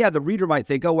 Like, yeah, the reader might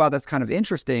think, oh, wow, that's kind of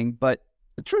interesting. But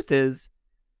the truth is,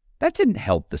 that didn't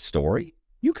help the story.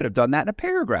 You could have done that in a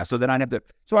paragraph. So then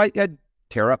I'd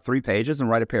tear up 3 pages and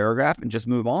write a paragraph and just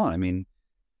move on. I mean,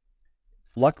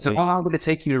 luckily. So how long did it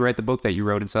take you to write the book that you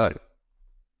wrote inside?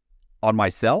 On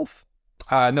myself?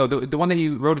 No, the one that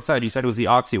you wrote inside, you said it was the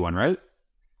Oxy one, right?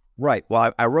 Right.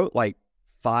 Well, I wrote like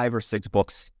 5 or 6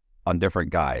 books on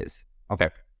different guys. Okay.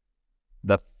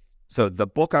 So the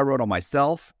book I wrote on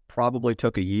myself probably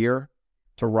took a year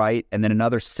to write, and then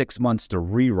another 6 months to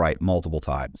rewrite multiple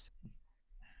times.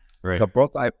 Right. The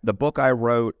book I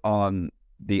wrote on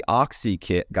the Oxy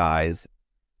kit guys,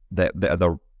 I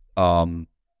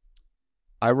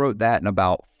wrote that in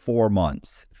about 4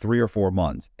 months, 3 or 4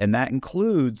 months, and that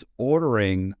includes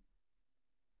ordering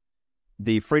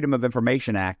the Freedom of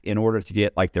Information Act in order to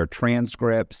get like their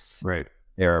transcripts, right,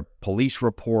 their police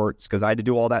reports, because I had to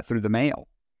do all that through the mail.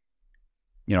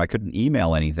 I couldn't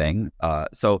email anything.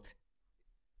 So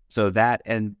that,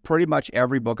 and pretty much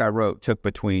every book I wrote took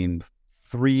between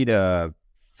 3 to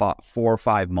 4 or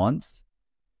 5 months.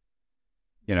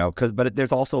 But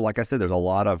there's also, like I said, there's a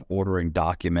lot of ordering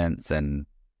documents, and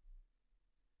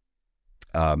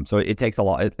so it takes a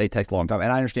lot. It takes a long time,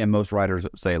 and I understand most writers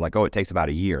say like, "Oh, it takes about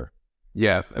a year."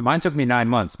 Yeah, mine took me 9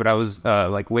 months, but I was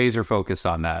like laser focused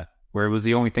on that, where it was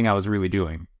the only thing I was really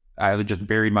doing. I just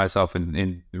buried myself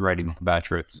in writing the batch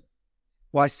writs.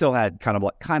 Well, I still had kind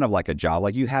of like a job.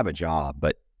 Like you have a job,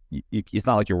 but it's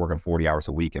not like you're working 40 hours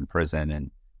a week in prison.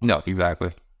 And no,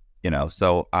 exactly.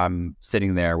 So I'm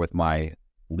sitting there with my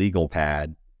legal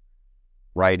pad,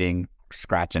 writing,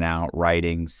 scratching out,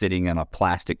 writing, sitting in a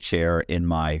plastic chair in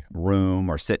my room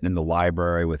or sitting in the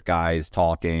library with guys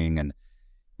talking, and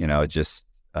it just.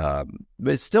 But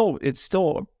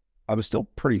I was still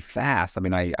pretty fast. I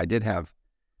mean, I did have.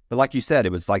 But like you said,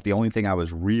 it was like the only thing I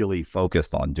was really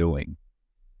focused on doing.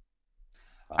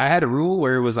 I had a rule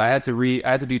where it was I had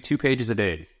to do 2 pages a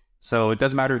day. So it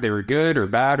doesn't matter if they were good or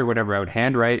bad or whatever. I would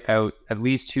handwrite out at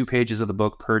least 2 pages of the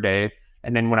book per day.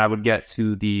 And then when I would get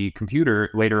to the computer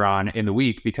later on in the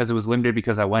week, because it was limited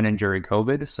because I went in during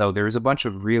COVID, so there was a bunch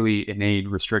of really innate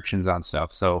restrictions on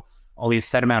stuff. So only a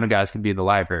set amount of guys could be in the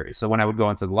library. So when I would go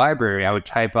into the library, I would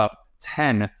type up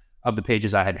 10 of the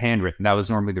pages I had handwritten. That was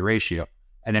normally the ratio.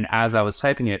 And then as I was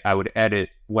typing it, I would edit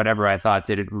whatever I thought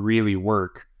didn't really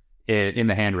work in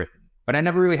the handwritten. But I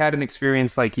never really had an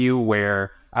experience like you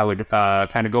where I would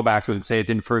kind of go back to it and say it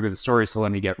didn't further the story, so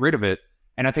let me get rid of it.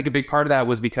 And I think a big part of that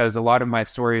was because a lot of my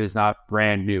story is not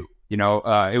brand new.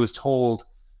 It was told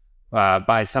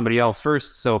by somebody else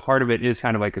first. So part of it is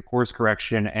kind of like a course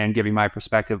correction and giving my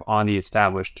perspective on the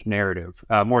established narrative,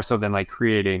 more so than like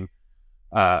creating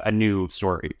a new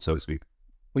story, so to speak.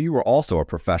 Well, you were also a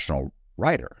professional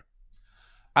writer.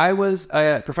 I was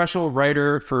a professional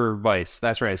writer for Vice.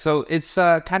 That's right. So it's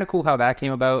kind of cool how that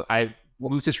came about. I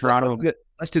moved to Toronto.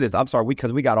 Let's do this. I'm sorry,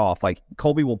 because we got off. Like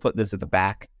Colby will put this at the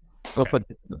back. We'll put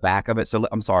this at the back of it. So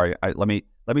I'm sorry. Let me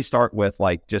start with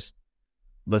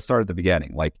let's start at the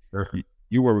beginning. Like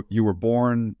you were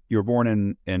born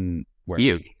in where?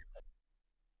 Kyiv.